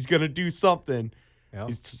like, because he's gonna do something. Yeah.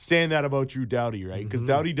 He's saying that about Drew Doughty, right? Because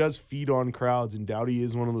Doughty does feed on crowds, and Doughty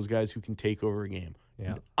is one of those guys who can take over a game.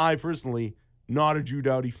 Yeah. I personally, not a Drew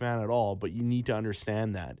Doughty fan at all, but you need to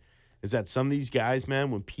understand that. Is that some of these guys, man,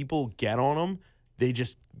 when people get on them, they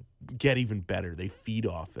just get even better. They feed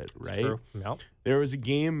off it, right? True. No. There was a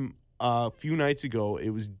game a few nights ago. It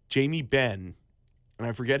was Jamie Benn, and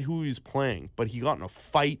I forget who he was playing, but he got in a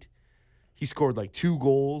fight. He scored like 2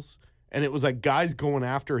 goals, and it was like guys going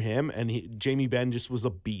after him, and Jamie Benn just was a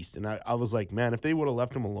beast. And I was like, man, if they would have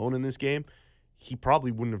left him alone in this game, he probably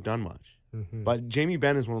wouldn't have done much. Mm-hmm. But Jamie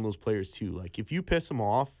Benn is one of those players too. Like if you piss him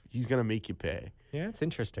off, he's gonna make you pay. Yeah, it's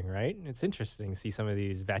interesting, right? It's interesting to see some of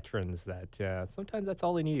these veterans that sometimes that's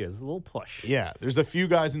all they need is a little push. Yeah, there's a few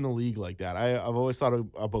guys in the league like that. I've always thought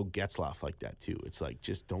about Getzlaff like that too. It's like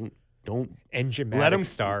just don't Enigmatic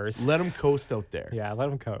stars. let him coast out there. Yeah, let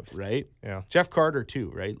them coast. Right. Yeah. Jeff Carter too.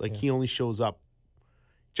 Right. Like he only shows up.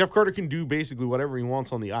 Jeff Carter can do basically whatever he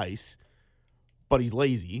wants on the ice, but he's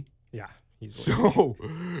lazy. Yeah. He's So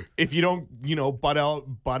if you don't,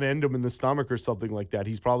 butt end him in the stomach or something like that,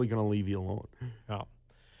 he's probably going to leave you alone.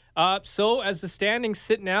 So as the standings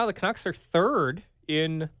sit now, the Canucks are third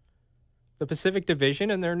in the Pacific Division,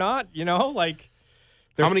 and they're not, like.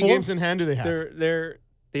 How many games in hand do they have?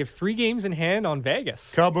 They have 3 games in hand on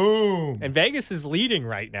Vegas. Kaboom! And Vegas is leading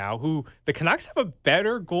right now. Who the Canucks have a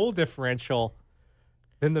better goal differential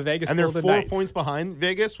than the Vegas And they're Golden 4 Knights. points behind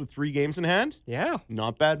Vegas with 3 games in hand. Yeah.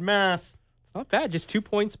 Not bad math. It's not bad. Just 2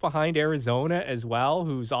 points behind Arizona as well,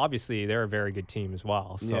 who's obviously they're a very good team as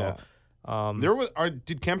well. So Yeah.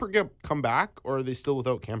 Did Kemper come back, or are they still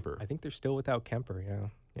without Kemper? I think they're still without Kemper. Yeah.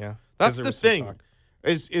 Yeah. That's 'Cause there the was some thing. talk.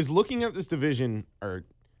 Is looking at this division, or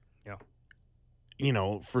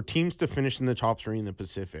Yeah. for teams to finish in the top 3 in the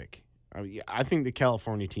Pacific. I think the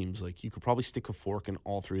California teams, like, you could probably stick a fork in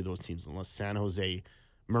all 3 of those teams unless San Jose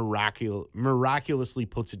miraculously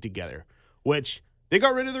puts it together, which they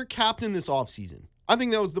got rid of their captain this offseason. I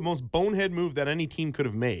think that was the most bonehead move that any team could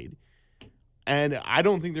have made, and I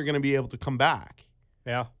don't think they're going to be able to come back.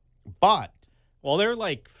 Yeah. But Well, they're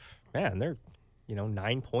like, man, they're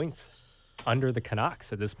 9 points under the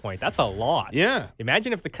Canucks at this point. That's a lot. yeah,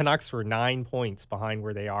 Imagine if the Canucks were 9 points behind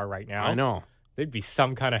where they are right now. I know. There'd be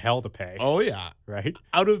some kind of hell to pay. Oh yeah. Right?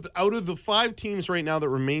 Out of the 5 teams right now that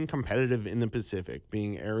remain competitive in the Pacific,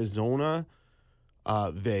 being Arizona,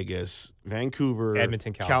 Vegas, Vancouver,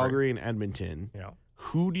 Edmonton, Calgary. and Edmonton, Yeah.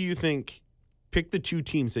 who do you think? Pick the 2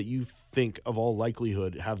 teams that you think of all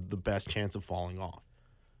likelihood have the best chance of falling off.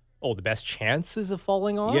 Oh, the best chances of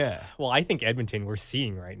falling off? Yeah. Well, I think Edmonton, we're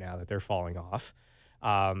seeing right now that they're falling off.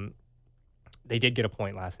 They did get a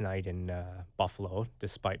point last night in Buffalo,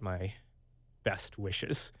 despite my best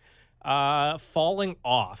wishes. Falling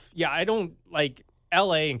off. Yeah, I don't like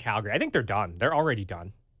LA and Calgary. I think they're done. They're already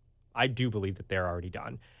done. I do believe that they're already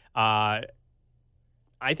done. I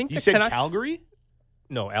think You the said Canucks, Calgary?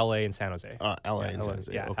 No, LA and San Jose. LA and San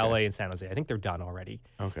Jose. Yeah, Okay. LA and San Jose. I think they're done already.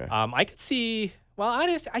 Okay. I could see. Well,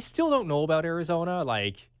 I still don't know about Arizona.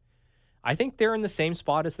 Like, I think they're in the same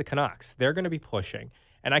spot as the Canucks. They're going to be pushing,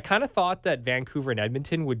 and I kind of thought that Vancouver and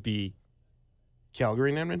Edmonton would be. Calgary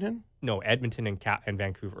and Edmonton? No, Edmonton and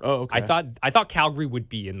Vancouver. Oh, okay. I thought Calgary would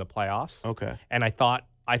be in the playoffs. Okay. And I thought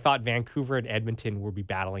Vancouver and Edmonton would be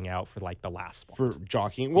battling out for like the last spot. For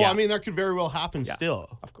jockeying. Well, Yeah. I mean, that could very well happen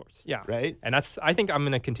still, Of course. Yeah. right? And I think I'm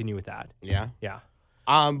going to continue with that. Yeah. Yeah.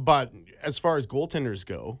 But as far as goaltenders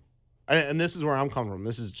go, and this is where I'm coming from.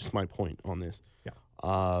 This is just my point on this. Yeah.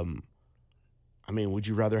 I mean, would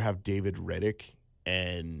you rather have David Reddick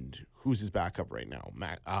and who's his backup right now?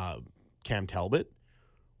 Cam Talbot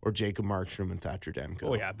or Jacob Markstrom and Thatcher Demko?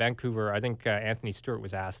 Oh, yeah. Vancouver. I think Anthony Stewart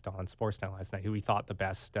was asked on Sportsnet last night who he thought the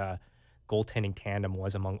best goaltending tandem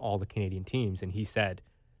was among all the Canadian teams. And he said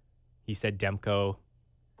He said Demko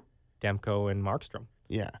and Markstrom.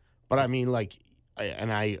 Yeah. But I mean, like,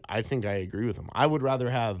 I think I agree with him. I would rather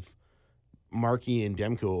have Markey and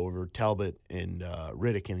Demko over Talbot and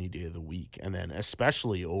Riddick any day of the week. And then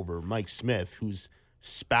especially over Mike Smith, who's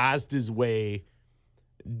spazzed his way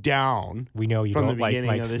down. We know you from don't the like beginning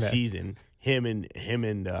Mike of the Smith. season. Him and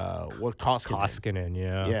what Koskinen. Koskinen,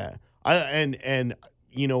 yeah. Yeah. And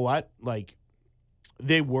you know what? Like,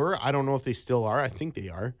 they were. I don't know if they still are. I think they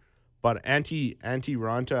are. But Antti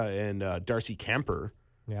Ranta and Darcy Kemper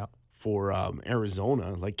Yeah. for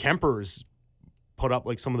Arizona. Like, Kemper's put up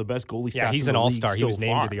like some of the best goalie stats. Yeah, he's in an the all-star. league He so was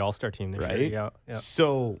named far, to the all-star team this right? year. Yeah.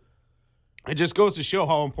 So it just goes to show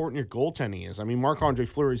how important your goaltending is. I mean, Marc-Andre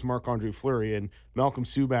Fleury's Marc-Andre Fleury, and Malcolm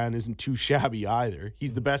Subban isn't too shabby either.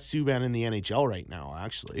 He's the best Subban in the NHL right now,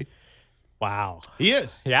 actually. Wow. He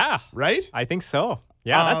is. Yeah. Right? I think so.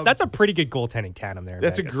 Yeah, that's a pretty good goaltending tandem there.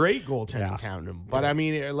 That's Vegas. a great goaltending tandem. But, I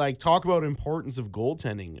mean, like, talk about importance of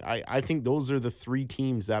goaltending. I think those are the three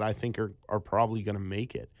teams that I think are probably going to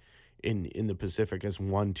make it in the Pacific as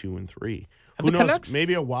 1, 2, and 3. Who knows? Canucks?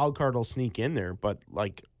 Maybe a wild card will sneak in there. But,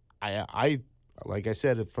 like I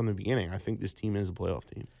said from the beginning, I think this team is a playoff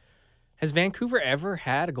team. Has Vancouver ever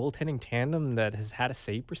had a goaltending tandem that has had a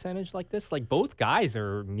save percentage like this? Like, both guys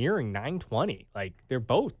are nearing 920. Like, they're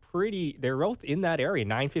both in that area,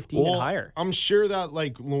 915 and higher. I'm sure that,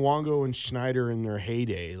 like, Luongo and Schneider in their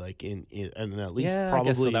heyday, like, in at least I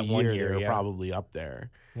guess so, probably that a 1 year, year, they're yeah. probably up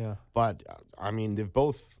there. Yeah. But, I mean, they've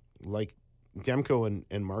both, like, Demko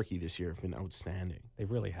and Markey this year have been outstanding. They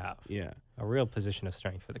really have. Yeah. A real position of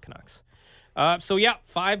strength for the Canucks.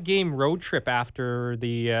 5-game road trip after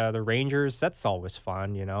the Rangers. That's always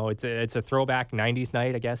fun, you know. It's a throwback 90s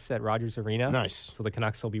night, I guess, at Rogers Arena. Nice. So the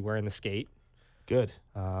Canucks will be wearing the skate. Good.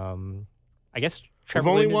 I guess We've Trevor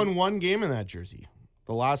only Linden- won one game in that jersey.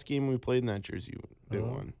 The last game we played in that jersey, they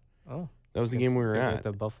won. Oh. That was the game we were Against at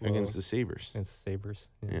the Buffalo against the Sabres. Against the Sabres.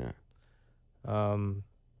 Yeah. Yeah.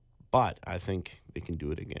 But I think they can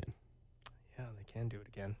do it again. Yeah, they can do it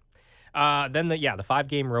again. Then the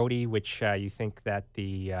 5-game roadie, which you think that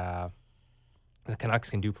the Canucks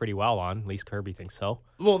can do pretty well on. At least Kirby thinks so.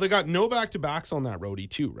 Well, they got no back-to-backs on that roadie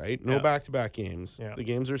too, right? No Yeah. back-to-back games. Yeah. The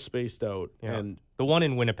games are spaced out, Yeah. and The one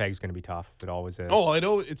in Winnipeg is going to be tough. It always is.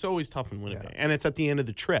 it's always tough in Winnipeg, Yeah. and it's at the end of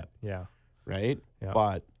the trip, Yeah. right? Yeah.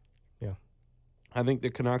 But Yeah. I think the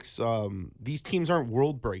Canucks, these teams aren't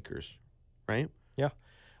world breakers, right? Yeah.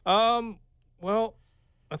 Well,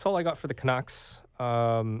 that's all I got for the Canucks.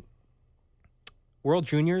 World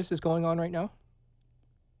Juniors is going on right now.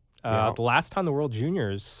 Yeah. The last time the World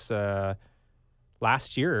Juniors,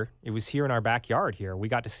 last year, it was here in our backyard here. We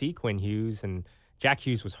got to see Quinn Hughes, and Jack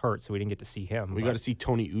Hughes was hurt, so we didn't get to see him. We got to see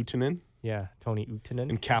Tony Uutinen Yeah, Tony Uutinen.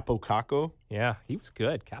 and Capo Kakko. Yeah, he was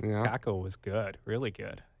good. Yeah. Kakko was good. Really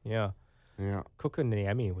good. Yeah. Yeah.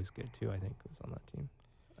 Kotkaniemi was good, too, I think, was on that team.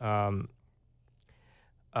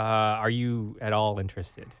 Are you at all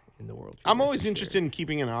interested in the World Juniors I'm always this year? interested in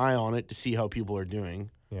keeping an eye on it to see how people are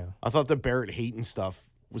doing. Yeah. I thought the Barrett Hayton stuff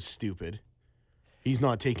was stupid. He's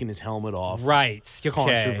not taking his helmet off. Right. Okay.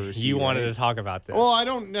 Controversy, You wanted right? to talk about this. Well, I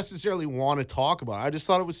don't necessarily want to talk about it. I just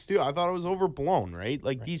thought it was stupid. I thought it was overblown, right?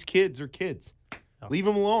 Like, these kids are kids. Oh. Leave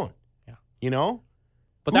them alone. Yeah. You know?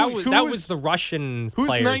 But who that was- was the Russian Who's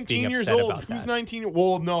players 19 being years upset old? about Who's that. 19?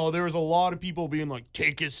 Well, no, there was a lot of people being like,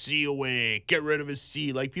 take his C away, get rid of his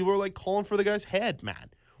C. Like, people were like calling for the guy's head,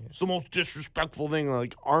 man. It's the most disrespectful thing.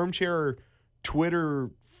 Like, armchair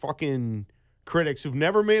Twitter fucking critics who've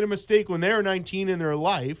never made a mistake when they're 19 in their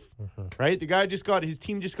life, right? The guy his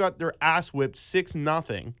team just got their ass whipped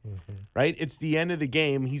 6-0, right? It's the end of the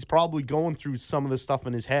game. He's probably going through some of the stuff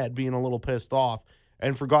in his head, being a little pissed off,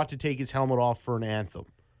 and forgot to take his helmet off for an anthem.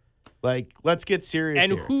 Like, let's get serious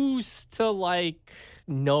And here. who's to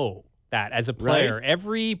know that as a player? Right.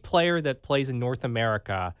 Every player that plays in North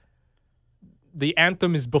America, the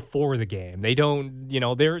anthem is before the game. They don't,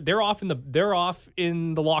 they're off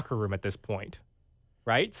in the locker room at this point,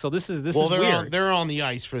 right? So this is weird. They're on the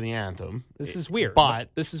ice for the anthem. This is weird. But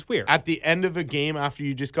this is weird. at the end of a game after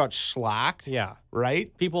you just got slacked, Yeah,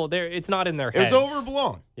 right? people there. It's not in their It was heads.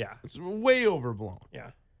 overblown. Yeah, It's way overblown.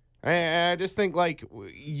 yeah. I just think,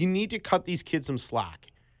 you need to cut these kids some slack.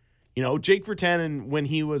 You know, Jake Virtanen, when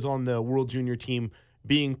he was on the World Junior team,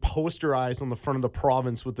 being posterized on the front of the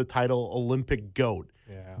province with the title Olympic GOAT.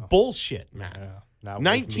 Yeah. Bullshit, man. Yeah. That was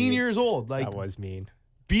 19 mean. years old. Like, That was mean.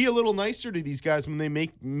 be a little nicer to these guys when they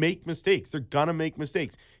make mistakes. They're gonna make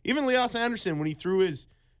mistakes. Even Elias Anderson, when he threw his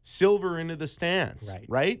silver into the stands,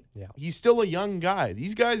 right? Yeah. He's still a young guy.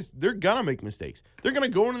 These guys, they're gonna make mistakes. They're gonna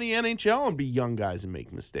go into the NHL and be young guys and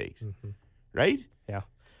make mistakes, right? Yeah.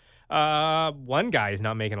 One guy is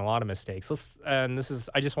not making a lot of mistakes. I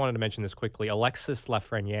just wanted to mention this quickly. Alexis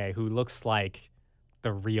Lafreniere, who looks like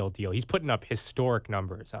the real deal. He's putting up historic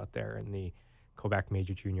numbers out there in the Quebec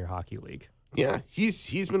Major Junior Hockey League. Yeah,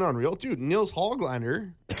 he's been unreal. Dude, Nils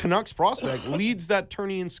Hoglander, Canucks prospect, leads that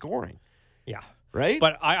tourney in scoring. Yeah. Right?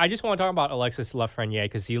 But I just want to talk about Alexis Lafreniere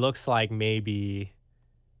because he looks like maybe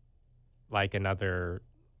like another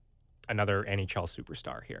NHL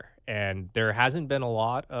superstar here. And there hasn't been a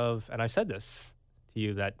lot of, and I've said this to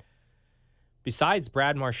you, that besides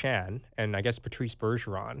Brad Marchand and I guess Patrice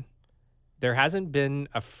Bergeron, there hasn't been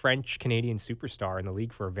a French-Canadian superstar in the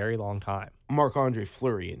league for a very long time. Marc-Andre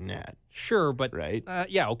Fleury in net. Sure, but right?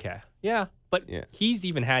 Yeah, okay. Yeah, but he's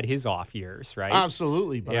even had his off years, right?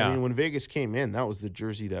 Absolutely. But I mean, when Vegas came in, that was the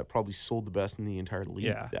jersey that probably sold the best in the entire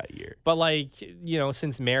league that year. But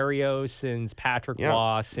since Mario, since Patrick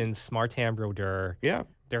Roy, since Martin Brodeur,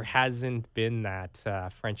 there hasn't been that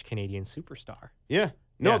French-Canadian superstar. Yeah.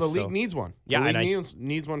 No, the league needs one. The league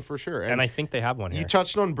needs one for sure. And I think they have one here. You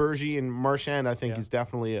touched on Bergie, and Marchand, I think, is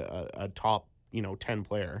definitely a top, 10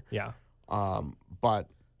 player. Yeah. But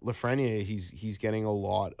Lafreniere, he's getting a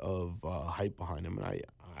lot of hype behind him, and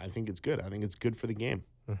I think it's good. I think it's good for the game.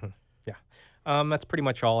 Mm-hmm. Yeah. That's pretty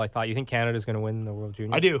much all I thought. You think Canada's going to win the World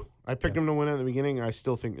Juniors? I do. I picked them to win at the beginning. I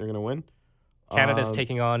still think they're going to win. Canada's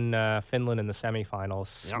taking on Finland in the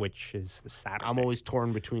semifinals, which is the Saturday. I'm always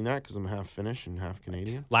torn between that because I'm half Finnish and half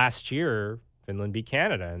Canadian. Last year, Finland beat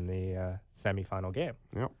Canada in the semifinal game.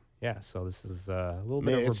 Yep. Yeah, so this is a little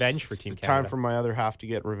bit of revenge for Team Canada. It's time for my other half to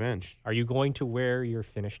get revenge. Are you going to wear your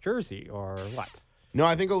Finnish jersey or what? No,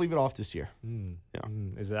 I think I'll leave it off this year.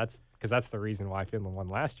 Because that's the reason why Finland won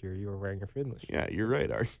last year. You were wearing your Finnish. Yeah, you're right,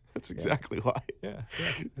 Art. That's exactly why. Yeah,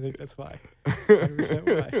 I think that's why.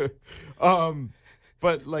 100% why.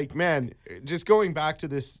 But man, just going back to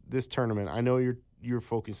this tournament, I know you're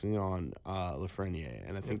focusing on Lafreniere,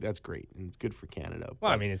 and I think that's great and it's good for Canada. Well,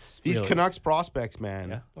 I mean, it's these Canucks prospects, man.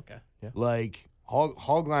 Yeah. Okay. Yeah. Like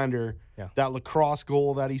Hoglander, that lacrosse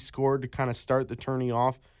goal that he scored to kind of start the tourney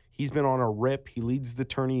off. He's been on a rip. He leads the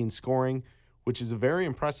tourney in scoring, which is a very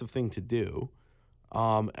impressive thing to do.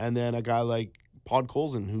 And then a guy like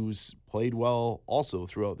Podkolzin, who's played well also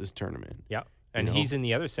throughout this tournament. Yeah. And he's in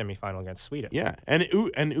the other semifinal against Sweden. Yeah, and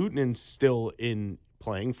Utinen's still in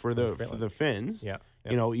playing for the Finns. Yeah.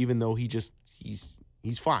 Even though he's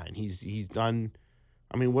fine. He's done.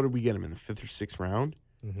 I mean, what did we get him in the 5th or 6th round?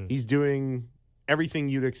 Mm-hmm. He's doing everything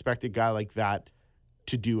you'd expect a guy like that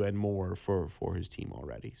to do and more for his team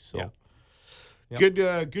already. So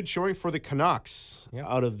good showing for the Canucks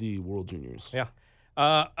out of the World Juniors. Yeah.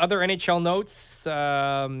 Other NHL notes: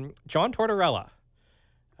 John Tortorella.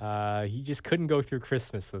 He just couldn't go through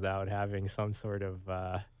Christmas without having some sort of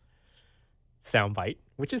soundbite,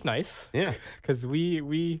 which is nice. Yeah. Because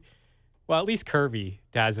at least Kirby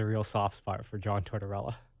has a real soft spot for John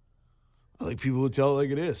Tortorella. I like people who tell it like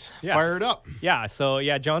it is. Yeah. Fire it up. Yeah, so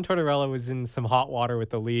John Tortorella was in some hot water with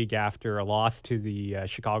the league after a loss to the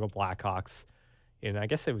Chicago Blackhawks. And I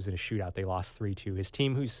guess it was in a shootout. They lost 3-2. His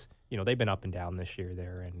team, who's, they've been up and down this year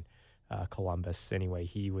there in Columbus. Anyway,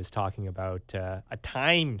 he was talking about a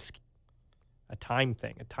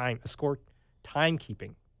score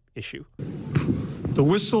timekeeping issue. The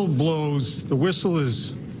whistle blows. The whistle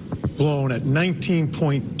is blown at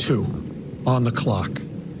 19.2 on the clock.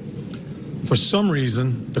 For some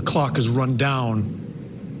reason, the clock has run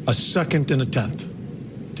down a second and a tenth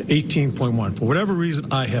to 18.1. For whatever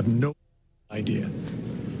reason, I have no idea.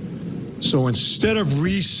 So instead of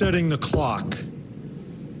resetting the clock,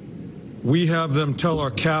 we have them tell our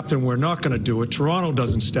captain we're not going to do it. Toronto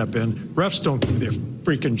doesn't step in. Refs don't do their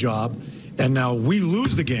freaking job. And now we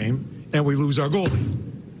lose the game and we lose our goalie.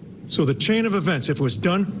 So the chain of events, if it was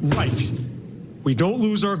done right, we don't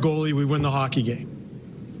lose our goalie, we win the hockey game.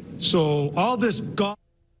 So all this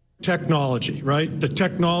technology, right? The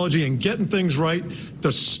technology and getting things right,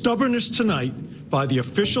 the stubbornness tonight by the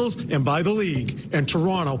officials and by the league and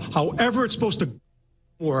Toronto, however it's supposed to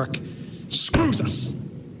work, screws us.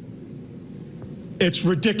 It's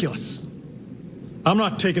ridiculous. I'm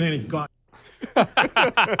not taking any for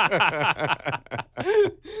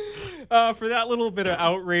that little bit of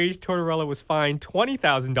outrage, Tortorella was fined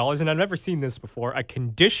 $20,000, and I've never seen this before, a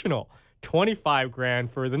conditional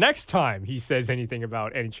 $25,000 for the next time he says anything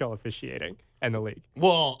about NHL officiating and the league.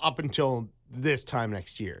 Well, up until this time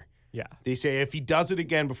next year. Yeah. They say if he does it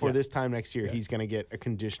again before this time next year, he's going to get a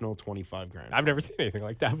conditional $25,000. I've never seen anything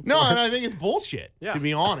like that before. No, and I think it's bullshit, to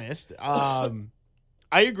be honest.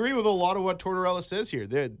 I agree with a lot of what Tortorella says here.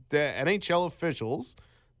 The NHL officials,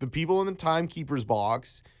 the people in the timekeeper's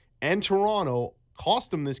box, and Toronto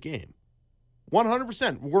cost him this game.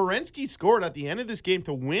 100%. Werenski scored at the end of this game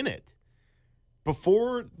to win it.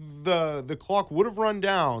 Before the clock would have run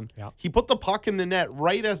down, he put the puck in the net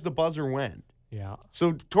right as the buzzer went. Yeah.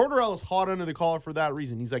 So Tortorella is hot under the collar for that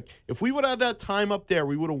reason. He's like, if we would have had that time up there,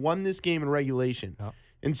 we would have won this game in regulation. Yeah.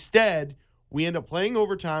 Instead, we end up playing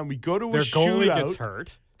overtime. We go to a Their goalie shootout. gets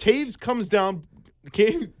hurt. Taves comes down on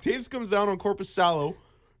Korpisalo,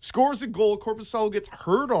 scores a goal. Korpisalo gets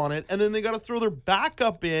hurt on it, and then they got to throw their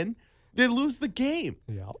backup in. They lose the game.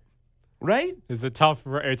 Yeah. Right? It's a tough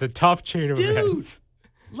chain of events.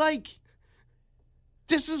 Like,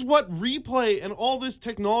 this is what replay and all this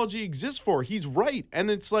technology exists for. He's right.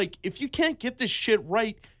 And it's like, if you can't get this shit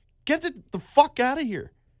right, get the fuck out of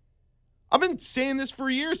here. I've been saying this for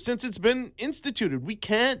years since it's been instituted. We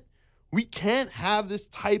can't have this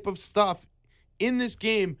type of stuff in this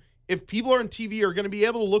game if people on TV are going to be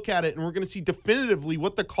able to look at it and we're going to see definitively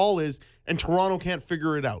what the call is and Toronto can't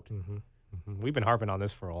figure it out. Mm-hmm. We've been harping on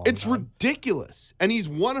this for a long It's time. ridiculous. And he's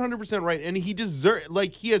 100% right. And he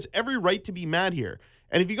he has every right to be mad here.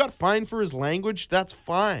 And if he got fined for his language, that's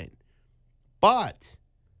fine. But,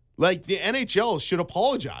 like, the NHL should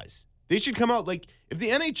apologize. They should come out, like, if the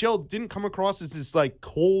NHL didn't come across as this, like,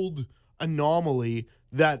 cold anomaly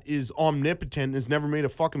that is omnipotent and has never made a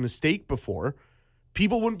fucking mistake before,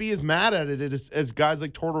 people wouldn't be as mad at it as guys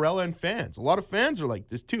like Tortorella and fans. A lot of fans are like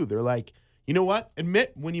this, too. They're like, you know what?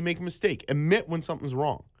 Admit when you make a mistake. Admit when something's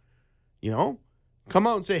wrong. You know? Come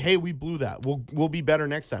out and say, hey, we blew that. We'll be better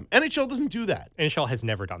next time. NHL doesn't do that. NHL has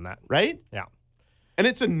never done that. Right? Yeah. And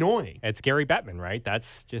it's annoying. It's Gary Bettman, right?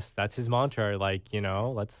 That's his mantra. Like,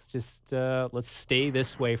 let's stay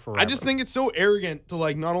this way forever. I just think it's so arrogant to,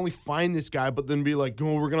 like, not only find this guy, but then be like,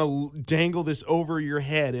 oh, we're going to dangle this over your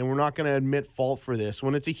head and we're not going to admit fault for this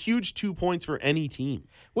when it's a huge 2 points for any team.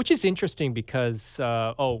 Which is interesting because,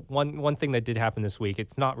 one thing that did happen this week,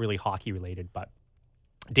 it's not really hockey related, but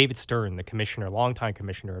David Stern, the commissioner, longtime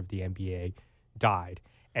commissioner of the NBA, died.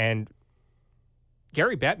 And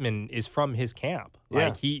Gary Bettman is from his camp.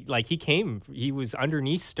 He was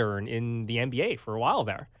underneath Stern in the NBA for a while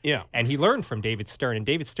there. Yeah. And he learned from David Stern. And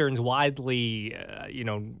David Stern's widely,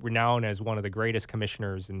 renowned as one of the greatest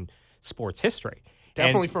commissioners in sports history.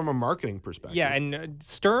 Definitely from a marketing perspective. Yeah, and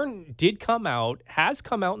Stern has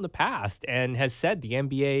come out in the past and has said the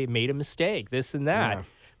NBA made a mistake, this and that. Yeah.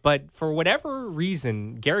 But for whatever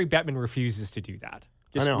reason, Gary Bettman refuses to do that.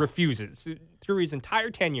 Just refuses. Through his entire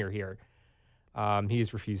tenure here, he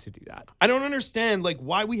has refused to do that. I don't understand, like,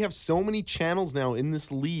 why we have so many channels now in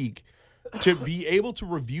this league to be able to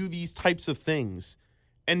review these types of things,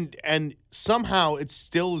 and somehow it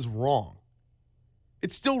still is wrong.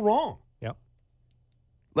 It's still wrong. Yep.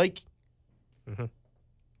 Like,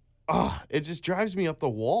 it just drives me up the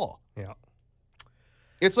wall. Yeah.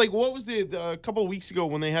 It's like, what was a couple of weeks ago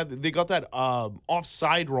when they got that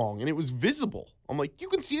offside wrong, and it was visible. I'm like, you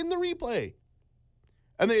can see it in the replay.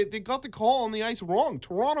 And they got the call on the ice wrong.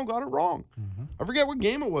 Toronto got it wrong. Mm-hmm. I forget what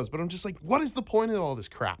game it was, but I'm just like, what is the point of all this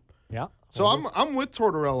crap? Yeah. So I'm with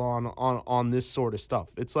Tortorella on this sort of stuff.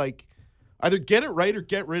 It's like, either get it right or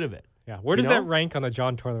get rid of it. Yeah. Where does that rank on the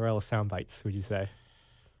John Tortorella sound bites, would you say?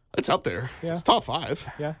 It's up there. Yeah. It's top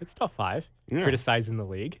 5. Yeah, it's top 5. Yeah. Criticizing the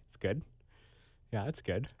league. It's good. Yeah, it's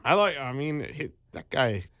good. That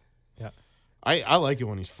guy. Yeah. I like it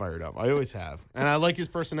when he's fired up. I always have. And I like his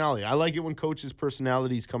personality. I like it when coaches'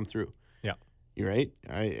 personalities come through. Yeah. You're right.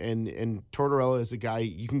 And Tortorella is a guy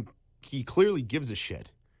he clearly gives a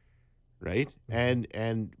shit. Right? Mm-hmm.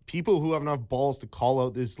 And people who have enough balls to call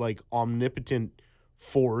out this, like, omnipotent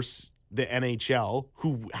force, the NHL,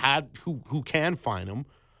 who can fine him,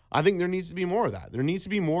 I think there needs to be more of that. There needs to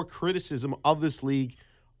be more criticism of this league,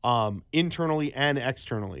 internally and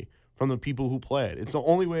externally, from the people who play it. It's the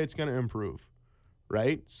only way it's going to improve,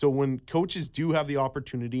 right? So when coaches do have the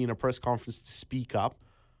opportunity in a press conference to speak up,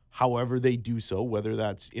 however they do so, whether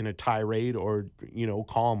that's in a tirade or,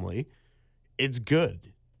 calmly, it's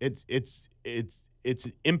good. It's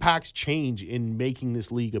impacts change in making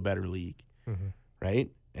this league a better league, right?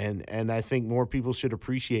 And I think more people should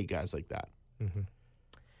appreciate guys like that. Mm-hmm.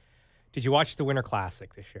 Did you watch the Winter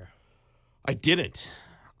Classic this year? I didn't,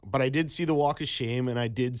 but I did see the Walk of Shame, and I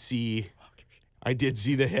did see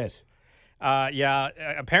the hit.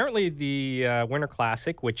 Apparently the Winter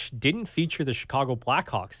Classic, which didn't feature the Chicago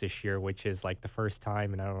Blackhawks this year, which is like the first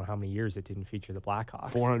time in I don't know how many years it didn't feature the Blackhawks.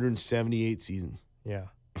 478 seasons. Yeah.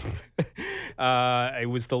 It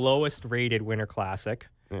was the lowest rated Winter Classic.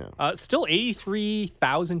 Yeah. Still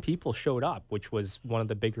 83,000 people showed up, which was one of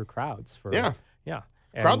the bigger crowds. Yeah.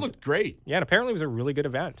 Crowd looked great. Yeah, and apparently it was a really good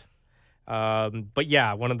event. But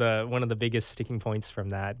yeah, one of the biggest sticking points from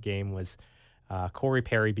that game was Corey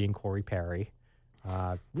Perry being Corey Perry.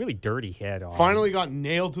 Really dirty hit on Finally got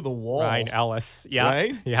nailed to the wall. Ryan Ellis. Yeah.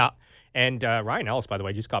 Right? Yeah. And Ryan Ellis, by the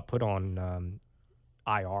way, just got put on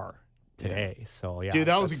IR today. So, yeah. Dude,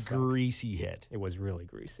 that was a sucks. greasy hit. It was really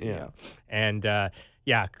greasy. Yeah. And, a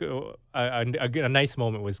nice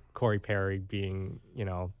moment was Corey Perry being,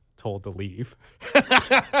 told to leave.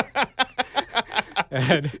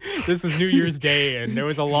 And this was New Year's Day, and there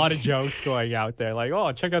was a lot of jokes going out there, like,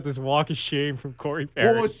 "Oh, check out this walk of shame from Corey Perry."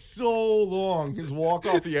 Well, it was so long. His walk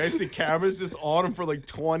off the ice, the camera's just on him for like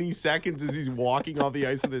 20 seconds as he's walking off the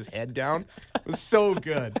ice with his head down. It was so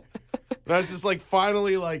good. And I was just like,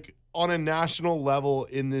 finally, like on a national level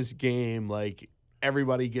in this game, like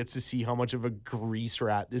everybody gets to see how much of a grease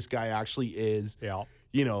rat this guy actually is. Yeah.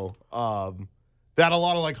 That a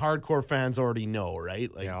lot of like hardcore fans already know,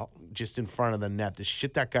 right? Like Yeah. just in front of the net, the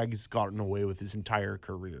shit that guy has gotten away with his entire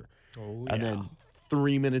career. And then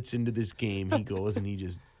 3 minutes into this game, he goes and he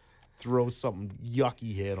just throws something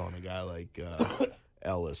yucky hit on a guy like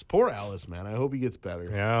Ellis. Poor Ellis, man. I hope he gets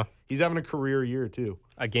better. Yeah. He's having a career year too.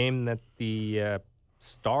 A game that the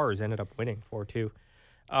Stars ended up winning 4-2.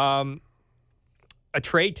 A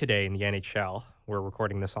trade today in the NHL. We're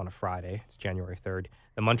recording this on a Friday. It's January 3rd.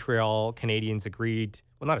 The Montreal Canadiens agreed,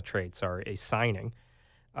 well, not a trade, sorry, a signing.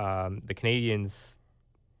 The Canadiens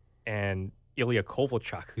and Ilya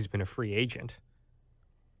Kovalchuk, who's been a free agent,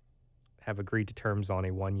 have agreed to terms on a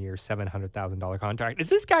 1-year, $700,000 contract. Is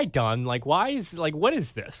this guy done? Like, what is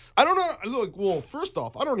this? I don't know. Look, well, first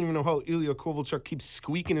off, I don't even know how Ilya Kovalchuk keeps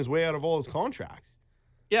squeaking his way out of all his contracts.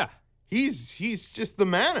 Yeah. He's just the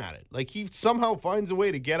man at it. Like, he somehow finds a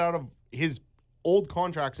way to get out of his old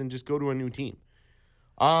contracts and just go to a new team.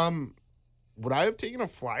 Would I have taken a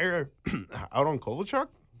flyer out on Kovalchuk?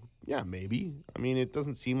 Yeah, maybe. I mean, it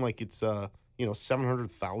doesn't seem like it's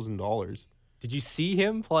 $700,000. Did you see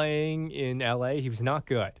him playing in LA? He was not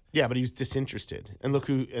good. Yeah, but he was disinterested. And look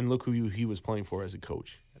who he was playing for as a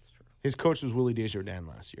coach. That's true. His coach was Willie Desjardins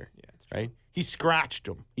last year. Yeah, that's true. Right? He scratched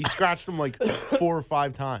him. He scratched him like 4 or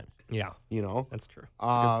 5 times. Yeah, That's true.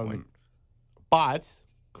 That's a good point. But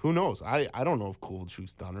who knows? I don't know if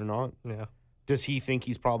Kovalchuk's done or not. Yeah. Does he think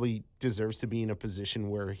he's probably deserves to be in a position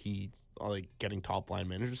where he's like getting top line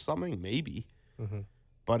minutes or something? Maybe. Mm-hmm.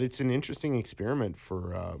 But it's an interesting experiment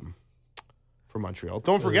for Montreal.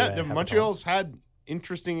 Don't forget that have Montreal's had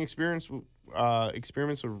interesting experiments with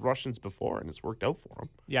Russians before, and it's worked out for them.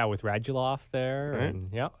 Yeah, with Radulov there, Right. and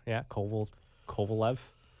Kovalev,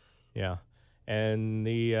 yeah, and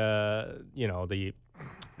the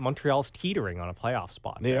Montreal's teetering on a playoff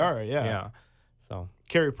spot. They there. are, yeah. Yeah, so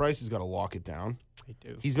Carey Price has got to lock it down. they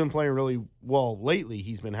do. He's been playing really well lately.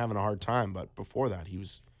 He's been having a hard time, but before that, he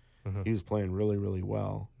was playing really, really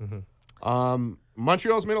well.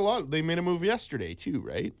 Montreal's made a lot. They made a move yesterday too,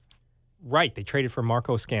 right? Right, they traded for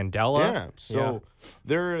Marco Scandella. Yeah. So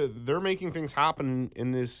they're making things happen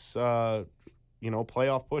in this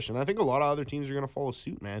playoff push, and I think a lot of other teams are going to follow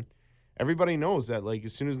suit, man. Everybody knows that, like,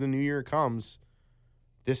 as soon as the new year comes,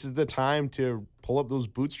 this is the time to pull up those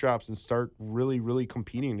bootstraps and start really, really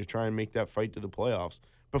competing to try and make that fight to the playoffs.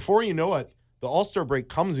 Before you know it, the All-Star break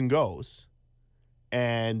comes and goes,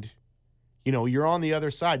 and you're on the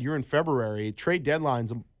other side. You're in February. Trade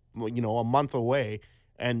deadline's a month away,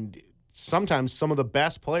 and sometimes some of the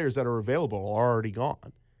best players that are available are already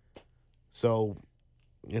gone. So,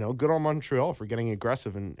 good on Montreal for getting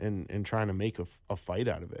aggressive and trying to make a fight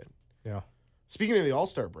out of it. Yeah. Speaking of the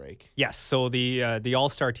All-Star break. Yes. So the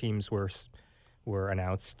All-Star teams were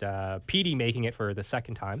announced. PD making it for the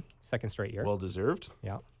second straight year. Well deserved.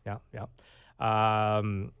 Yeah.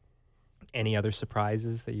 Any other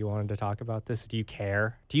surprises that you wanted to talk about this? Do you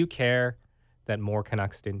care? Do you care that more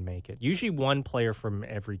Canucks didn't make it? Usually one player from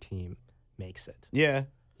every team makes it. Yeah.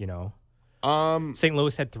 St.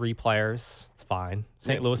 Louis had 3 players. It's fine.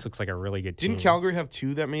 St. Louis looks like a really good team. Didn't Calgary have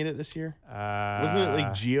 2 that made it this year? Wasn't it like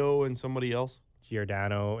Gio and somebody else?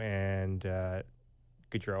 Giordano and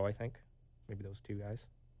Gaudreau, I think. Maybe those 2 guys.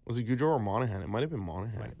 Was it Gaudreau or Monahan? It might have been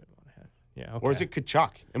Monahan. Might have been Monahan. Yeah. Okay. Or is it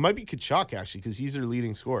Kachuk? It might be Kachuk, actually, because he's their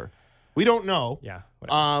leading scorer. We don't know. Yeah.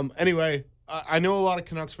 Whatever. Anyway, I know a lot of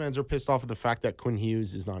Canucks fans are pissed off at the fact that Quinn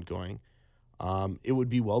Hughes is not going. It would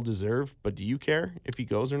be well-deserved, but do you care if he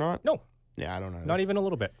goes or not? No. Yeah, I don't know. Not even a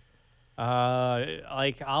little bit.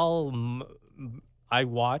 I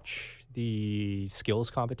watch the skills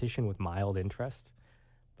competition with mild interest,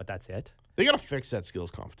 but that's it. They got to fix that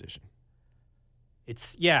skills competition.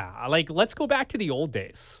 Let's go back to the old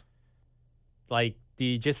days. We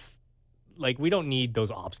don't need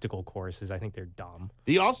those obstacle courses. I think they're dumb.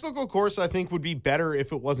 The obstacle course, I think, would be better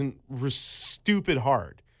if it wasn't stupid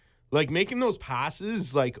hard. Like making those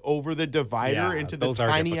passes like over the divider Yeah, into the those are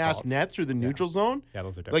tiny ass difficult. net through the neutral zone. Yeah,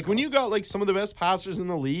 those are Like when difficult. you got like some of the best passers in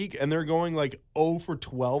the league and they're going like 0 for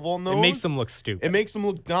 12 on those. It makes them look stupid. It makes them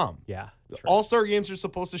look dumb. Yeah. True. All-Star games are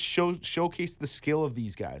supposed to showcase the skill of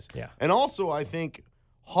these guys. Yeah. And also I think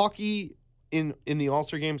hockey in the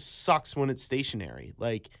All-Star game sucks when it's stationary.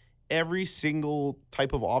 Like every single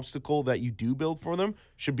type of obstacle that you do build for them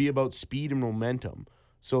should be about speed and momentum.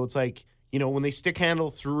 So it's like, you know, when they stick handle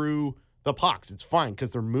through the pucks, it's fine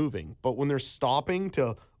because they're moving. But when they're stopping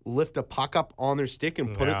to lift a puck up on their stick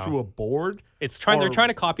and put it Yeah. through a board, They're or- trying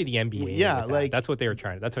to copy the NBA. Yeah, with that. like- that's what they were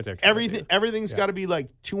trying. That's what they're trying to do. everything's got to be like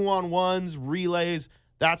 2-on-1s, relays,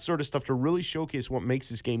 that sort of stuff to really showcase what makes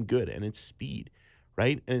this game good, and it's speed,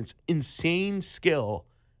 right? And it's insane skill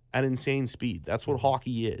at insane speed. That's what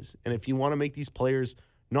hockey is. And if you want to make these players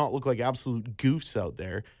not look like absolute goofs out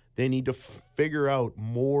there, they need to figure out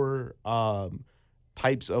more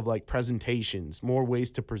types of like presentations, more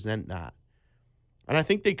ways to present that. And I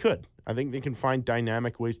think they could. I think they can find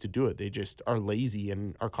dynamic ways to do it. They just are lazy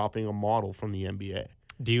and are copying a model from the NBA.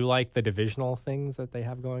 Do you like the divisional things that they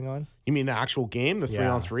have going on? You mean the actual game, the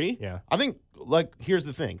 3-on-3? Yeah. I think, like, here's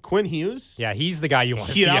the thing. Quinn Hughes, Yeah, he's the guy you want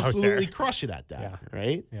to see he'd out absolutely there. crush it at that, Yeah.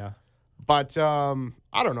 right? Yeah. But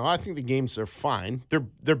I don't know. I think the games are fine.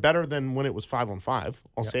 They're better than when it was 5-on-5.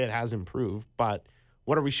 I'll say it has improved. But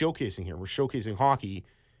what are we showcasing here? We're showcasing hockey.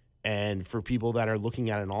 And for people that are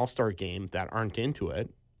looking at an all-star game that aren't into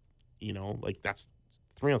it, you know, like that's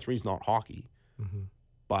 3-on-3 is not hockey. Mm-hmm.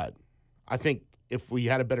 But I think if we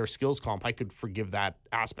had a better skills comp, I could forgive that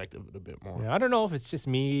aspect of it a bit more. Yeah, I don't know if it's just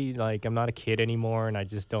me. Like, I'm not a kid anymore, and I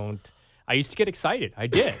just don't. I used to get excited. I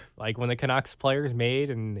did. Like, when the Canucks players made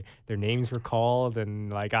and their names were called,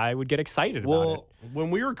 and, like, I would get excited about it. Well,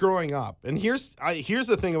 when we were growing up, and here's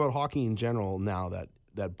the thing about hockey in general now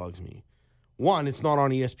that bugs me. One, it's not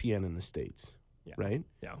on ESPN in the States, right?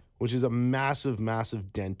 Yeah. Which is a massive,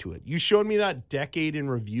 massive dent to it. You showed me that decade in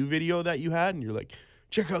review video that you had, and you're like,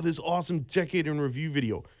 check out this awesome decade in review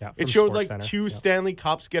video. Yeah, It from showed like SportsCenter. 2 Yeah. Stanley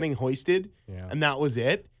Cups getting hoisted, Yeah. and that was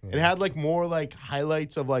it. It had like more like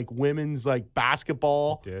highlights of like women's like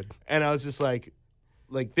basketball. It did. And I was just like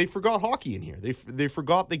they forgot hockey in here. They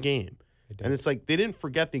forgot the game. And it's like they didn't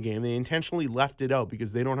forget the game. They intentionally left it out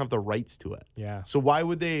because they don't have the rights to it. Yeah. So why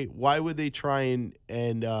would they try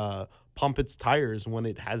and pump its tires when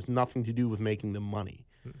it has nothing to do with making them money?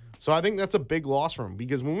 Mm-hmm. So I think that's a big loss for them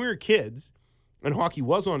because when we were kids and hockey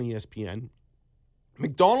was on ESPN,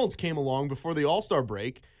 McDonald's came along before the All-Star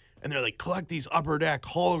break and they're like, collect these Upper Deck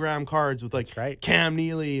hologram cards with like That's right. Cam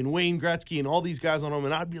Neely and Wayne Gretzky and all these guys on them.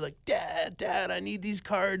 And I'd be like, Dad, I need these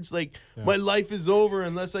cards. Like, my life is over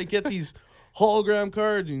unless I get these hologram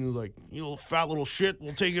cards. And he was like, you little fat little shit,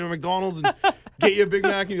 we'll take you to McDonald's and get you a Big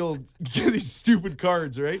Mac and you'll get these stupid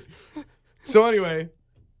cards, right? So anyway,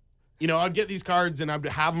 you know, I'd get these cards and I'd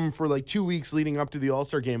have them for like 2 weeks leading up to the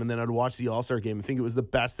All-Star game. And then I'd watch the All-Star game and think it was the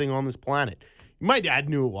best thing on this planet. My dad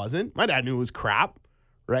knew it wasn't. My dad knew it was crap,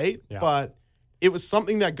 right? Yeah. But it was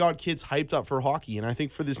something that got kids hyped up for hockey. And I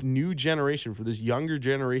think for this new generation, for this younger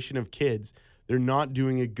generation of kids, they're not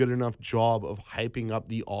doing a good enough job of hyping up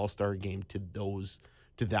the All-Star game to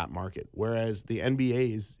that market. Whereas the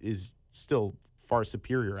NBA is still far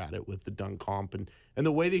superior at it with the dunk comp and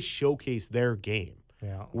the way they showcase their game.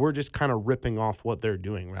 Yeah. We're just kind of ripping off what they're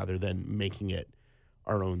doing rather than making it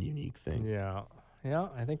our own unique thing. Yeah. Yeah.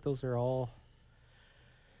 I think those are all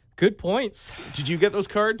good points. Did you get those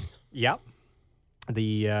cards? Yep.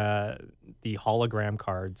 The hologram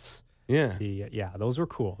cards. Yeah. Yeah, those were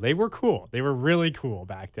cool. They were cool. They were really cool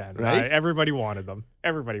back then. Right? Everybody wanted them.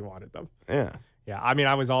 Everybody wanted them. Yeah. Yeah, I mean,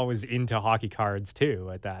 I was always into hockey cards too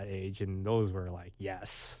at that age, and those were like,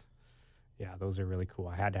 yes. Yeah, those are really cool.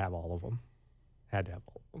 I had to have all of them.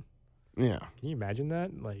 Yeah. Can you imagine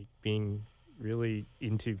that? Like being really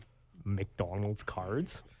into McDonald's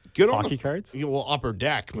cards? Good on Hockey the cards? Yeah, well, Upper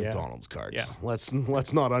Deck Yeah. McDonald's cards. Yeah.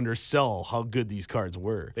 Let's not undersell how good these cards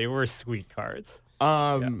were. They were sweet cards.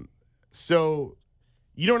 So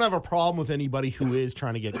you don't have a problem with anybody who is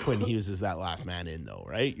trying to get Quinn Hughes as that last man in, though,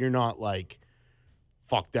 right? You're not like,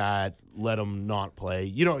 fuck that, let him not play.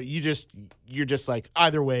 You know, you're just like,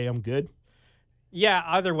 either way, I'm good. Yeah,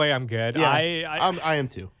 either way, I'm good. Yeah, I am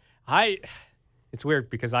too. It's weird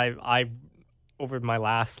because I've over my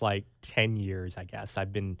last like 10 years, I guess,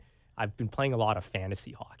 I've been playing a lot of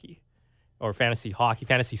fantasy hockey or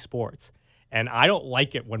fantasy sports. And I don't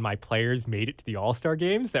like it when my players made it to the All-Star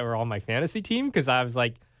games that were on my fantasy team because I was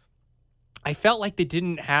like, I felt like they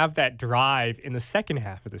didn't have that drive in the second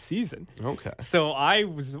half of the season. Okay. So I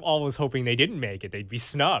was always hoping they didn't make it. They'd be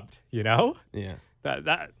snubbed, you know? Yeah.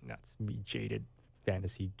 That's me jaded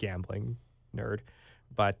fantasy gambling nerd.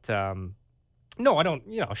 But no, I don't.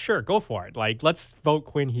 Sure, go for it. Like, let's vote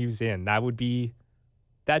Quinn Hughes in. It'd be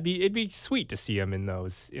sweet to see him in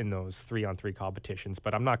those 3-on-3 competitions.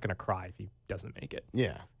 But I'm not gonna cry if he doesn't make it.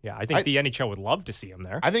 Yeah. Yeah, I think the NHL would love to see him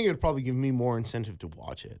there. I think it would probably give me more incentive to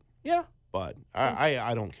watch it. Yeah. But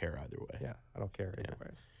I don't care either way. Yeah, I don't care either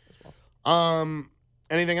way as well.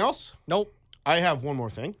 Anything else? Nope. I have one more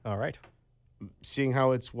thing. All right. Seeing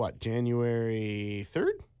how it's January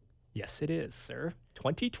 3rd? Yes, it is, sir.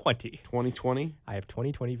 2020. 2020. I have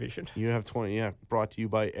 2020 vision. You have 20. Yeah, brought to you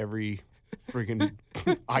by every freaking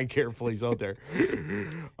eye care place out there.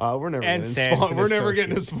 We're never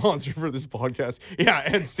getting a sponsor for this podcast. Yeah,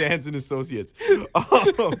 and Sands and Associates.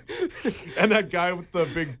 And that guy with the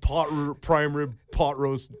big prime rib pot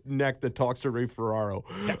roast neck that talks to Ray Ferraro.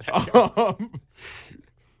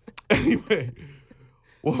 Anyway,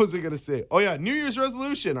 what was I gonna say? Oh yeah, New Year's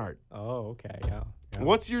resolution, Art. Oh, okay, yeah.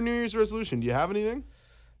 What's your New Year's resolution? Do you have anything?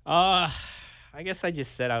 I guess I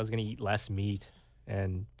just said I was gonna eat less meat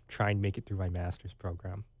and try and make it through my master's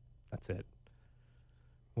program. That's it.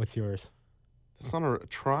 What's yours? That's not a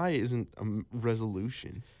try. Isn't a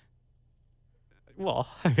resolution. Well,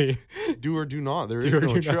 I mean, do or do not. There is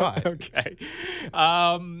no try. Okay.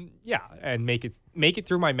 Yeah, and make it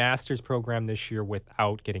through my master's program this year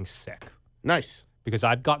without getting sick. Nice. Because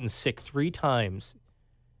I've gotten sick 3 times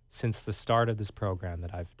since the start of this program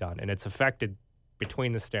that I've done, and it's affected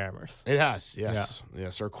between the stammers. It has, yes. Yeah.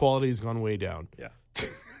 Yes, our quality has gone way down. Yeah.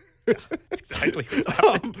 Yeah, that's exactly what's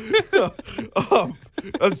happening.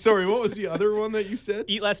 I'm sorry, what was the other one that you said?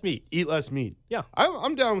 Eat less meat. Eat less meat. Yeah.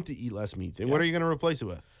 I'm down with the eat less meat thing. Yeah. What are you going to replace it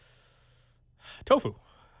with? Tofu.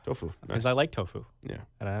 Tofu. Because Nice. I like tofu. Yeah.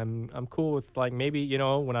 And I'm cool with, like, maybe,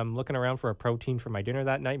 when I'm looking around for a protein for my dinner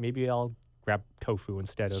that night, maybe I'll grab tofu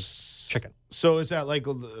instead of chicken. So is that like,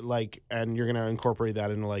 and you're going to incorporate that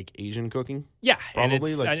into like Asian cooking? Yeah.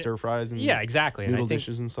 Probably like stir fries and yeah, exactly. noodle and I think,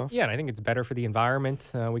 dishes and stuff? Yeah, and I think it's better for the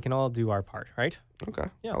environment. We can all do our part, right? Okay.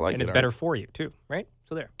 Yeah. I like and it. it's better for you too, right?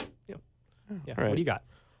 So there. Yeah. All right. What do you got?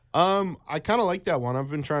 I kind of like that one. I've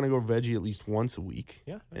been trying to go veggie at least once a week.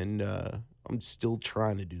 Yeah. And I'm still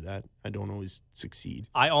trying to do that. I don't always succeed.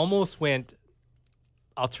 I almost went,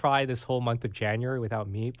 I'll try this whole month of January without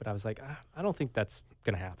meat, but I was like, I don't think that's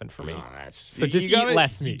going to happen for me. No, that's So just eat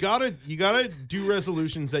less meat. You gotta do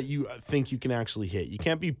resolutions that you think you can actually hit. You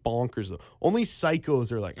can't be bonkers though. Only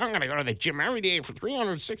psychos are like, I'm gonna go to the gym every day for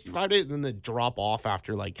 365 days, and then they drop off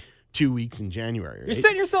after like 2 weeks in January. Right? You're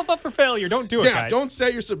setting yourself up for failure. Don't do it, Yeah, guys. don't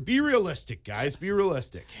set yourself. Be realistic, guys. Be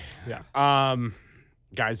realistic. Yeah.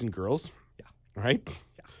 Guys and girls. Yeah. Right.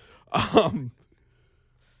 Yeah.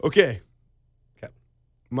 Okay. Okay.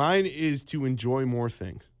 Mine is to enjoy more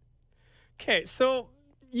things. Okay, so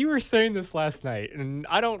you were saying this last night, and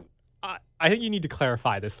I think you need to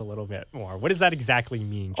clarify this a little bit more. What does that exactly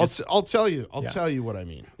mean? I'll tell you. I'll tell you what I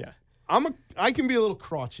mean. Yeah. I can be a little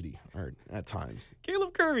crotchety at times.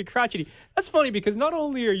 Caleb Kirby, crotchety. That's funny because not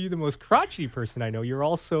only are you the most crotchety person I know, you're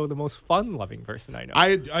also the most fun-loving person I know.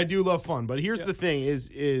 I do love fun, but here's the thing: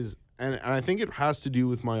 and I think it has to do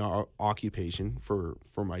with my occupation for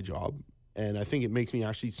my job, and I think it makes me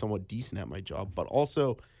actually somewhat decent at my job. But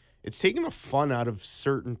also, it's taking the fun out of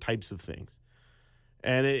certain types of things,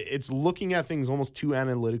 and it's looking at things almost too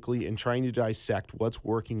analytically and trying to dissect what's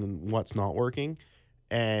working and what's not working.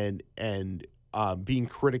 And being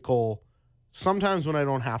critical sometimes when I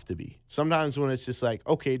don't have to be. Sometimes when it's just like,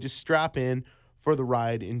 okay, just strap in for the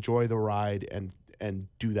ride, enjoy the ride, and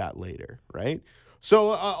do that later, right?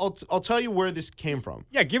 So I'll tell you where this came from.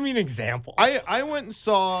 Yeah, give me an example. I went and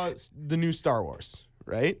saw the new Star Wars,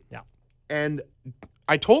 right? Yeah. And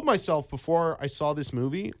I told myself before I saw this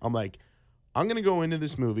movie, I'm like, I'm going to go into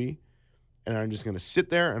this movie and I'm just going to sit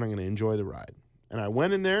there and I'm going to enjoy the ride. And I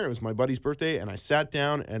went in there, it was my buddy's birthday, and I sat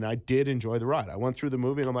down and I did enjoy the ride. I went through the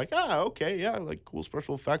movie and I'm like, okay, yeah, like cool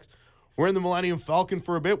special effects. We're in the Millennium Falcon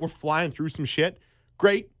for a bit. We're flying through some shit.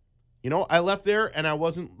 Great. I left there and I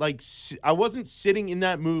wasn't sitting in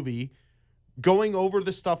that movie going over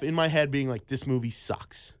the stuff in my head being like, this movie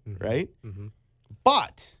sucks, right? Mm-hmm.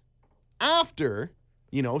 But after,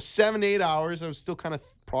 7 to 8 hours, I was still kind of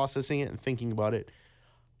processing it and thinking about it.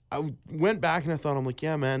 I went back and I thought, I'm like,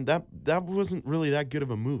 yeah, man, that wasn't really that good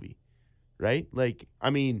of a movie, right? Like, I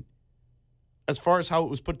mean, as far as how it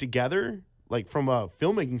was put together, like from a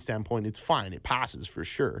filmmaking standpoint, it's fine. It passes for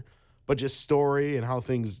sure. But just story and how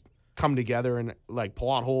things come together and like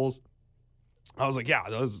plot holes, I was like, yeah,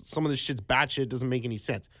 some of this shit's batshit, doesn't make any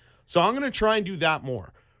sense. So I'm going to try and do that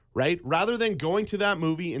more, right? Rather than going to that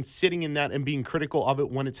movie and sitting in that and being critical of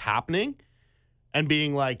it when it's happening, and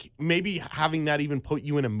being like, maybe having that even put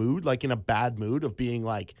you in a mood, like in a bad mood of being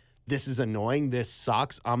like, this is annoying, this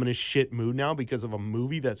sucks, I'm in a shit mood now because of a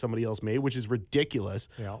movie that somebody else made, which is ridiculous.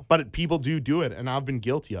 Yeah. But people do it, and I've been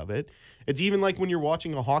guilty of it. It's even like when you're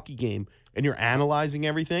watching a hockey game and you're analyzing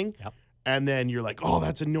everything, Yep. and then you're like, oh,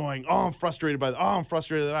 that's annoying. Oh, I'm frustrated by that. Oh, I'm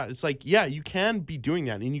frustrated by that. It's like, yeah, you can be doing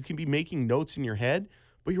that, and you can be making notes in your head,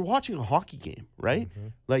 but you're watching a hockey game, right?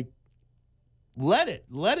 Like, let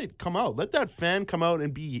it come out. Let that fan come out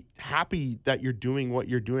and be happy that you're doing what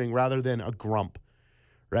you're doing rather than a grump,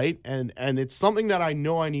 right? And it's something that I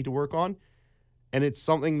know I need to work on, and it's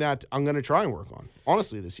something that I'm going to try and work on,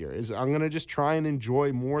 honestly, this year, is I'm going to just try and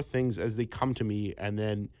enjoy more things as they come to me, and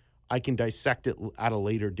then I can dissect it at a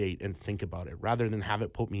later date and think about it rather than have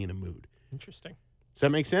it put me in a mood. Interesting. Does that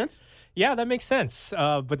make sense? Yeah, that makes sense.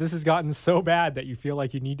 But this has gotten so bad that you feel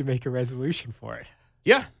like you need to make a resolution for it.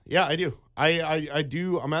 Yeah, I do. I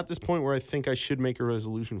do. I'm at this point where I think I should make a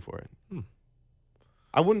resolution for it.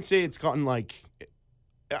 I wouldn't say it's gotten like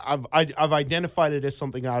I've identified it as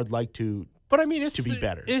something I would like to. But I mean, to be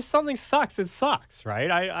better. If something sucks, it sucks, right?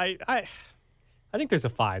 I think there's a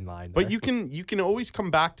fine line there. But you can always come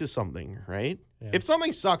back to something, right? Yeah. If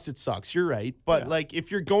something sucks, it sucks. You're right. But Yeah. like if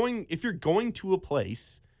you're going to a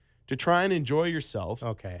place to try and enjoy yourself,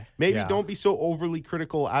 Okay. maybe Yeah. don't be so overly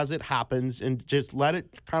critical as it happens and just let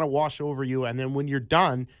it kind of wash over you. And then when you're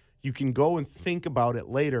done, you can go and think about it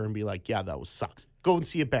later and be like, yeah, that was sucks. Go and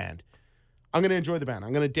see a band. I'm going to enjoy the band.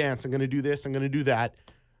 I'm going to dance. I'm going to do this. I'm going to do that.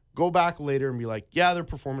 Go back later and be like, yeah, their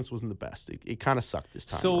performance wasn't the best. It kind of sucked this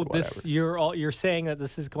time. So or this whatever. you're saying that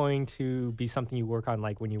this is going to be something you work on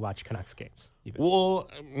like when you watch Canucks games. Even. Well,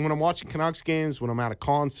 when I'm watching Canucks games, when I'm at a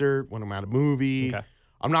concert, when I'm at a movie, Okay.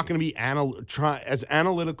 I'm not going to be as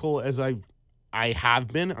analytical as I have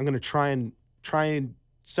been. I'm going to try and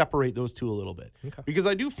separate those two a little bit because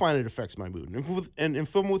I do find it affects my mood. And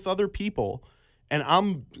if I'm with other people and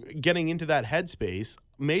I'm getting into that headspace,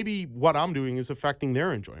 maybe what I'm doing is affecting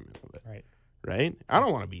their enjoyment of it. Right. Right? I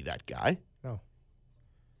don't want to be that guy. No.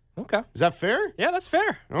 Okay. Is that fair? Yeah, that's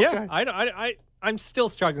fair. Okay. Yeah, I'm still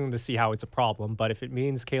struggling to see how it's a problem, but if it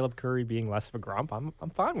means Caleb Curry being less of a grump, I'm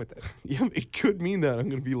fine with it. Yeah, it could mean that I'm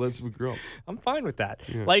going to be less of a grump. I'm fine with that.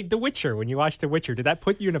 Like The Witcher, when you watched The Witcher, did that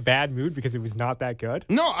put you in a bad mood because it was not that good?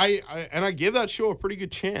 No, I gave that show a pretty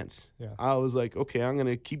good chance. Yeah. I was like, okay, I'm going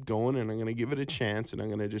to keep going and I'm going to give it a chance and I'm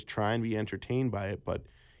going to just try and be entertained by it. But,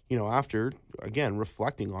 after, again,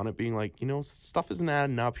 reflecting on it, being like, stuff isn't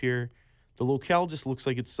adding up here. The locale just looks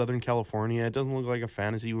like it's Southern California. It doesn't look like a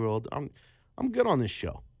fantasy world. I'm good on this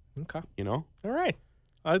show, Okay. All right.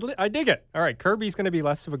 I dig it. All right. Kirby's going to be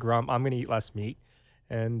less of a grump. I'm going to eat less meat.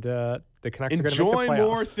 And the Canucks are going to make the Enjoy playoffs.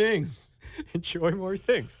 more things. Enjoy more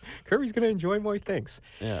things. Kirby's going to enjoy more things.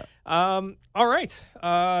 Yeah. All right.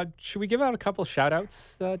 Should we give out a couple shout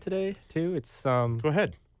outs today, too? It's Go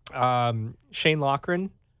ahead. Shane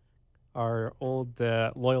Loughran, our old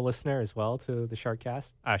loyal listener as well to the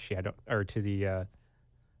Sharkcast. Actually, I don't, or to the,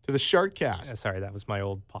 To the Sharkcast. sorry, that was my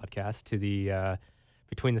old podcast, to the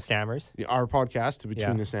Between the Stammers. Our podcast, Between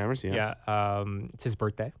Yeah. the Stammers, yes. Yeah. It's his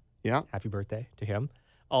birthday. Yeah. Happy birthday to him.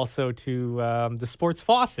 Also to the Sports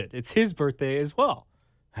Faucet. It's his birthday as well.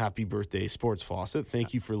 Happy birthday, Sports Faucet.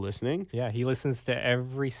 Thank you for listening. Yeah, he listens to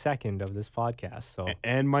every second of this podcast. So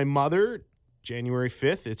And my mother, January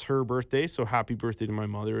 5th, it's her birthday, so happy birthday to my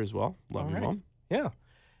mother as well. Love you, Alright. Mom. yeah.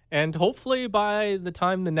 And hopefully by the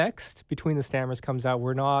time the next Between the Stammers comes out,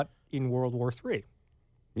 we're not in World War III.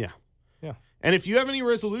 Yeah. Yeah. And if you have any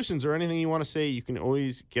resolutions or anything you want to say, you can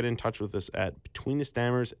always get in touch with us at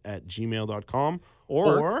betweenthestammers@gmail.com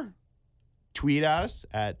or tweet at us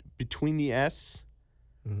at betweenthes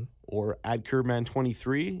Mhm. or at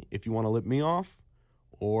Curbman23 if you want to lip me off,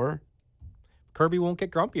 or Kirby won't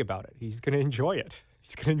get grumpy about it. He's going to enjoy it.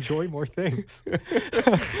 He's going to enjoy more things.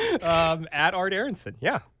 At Art Aronson.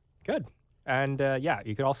 Yeah, good. And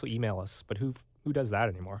you could also email us, but who does that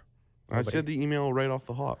anymore? I said the email right off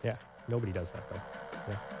the hop. Yeah, nobody does that though.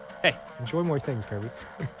 Yeah. Hey, enjoy more things, Kirby.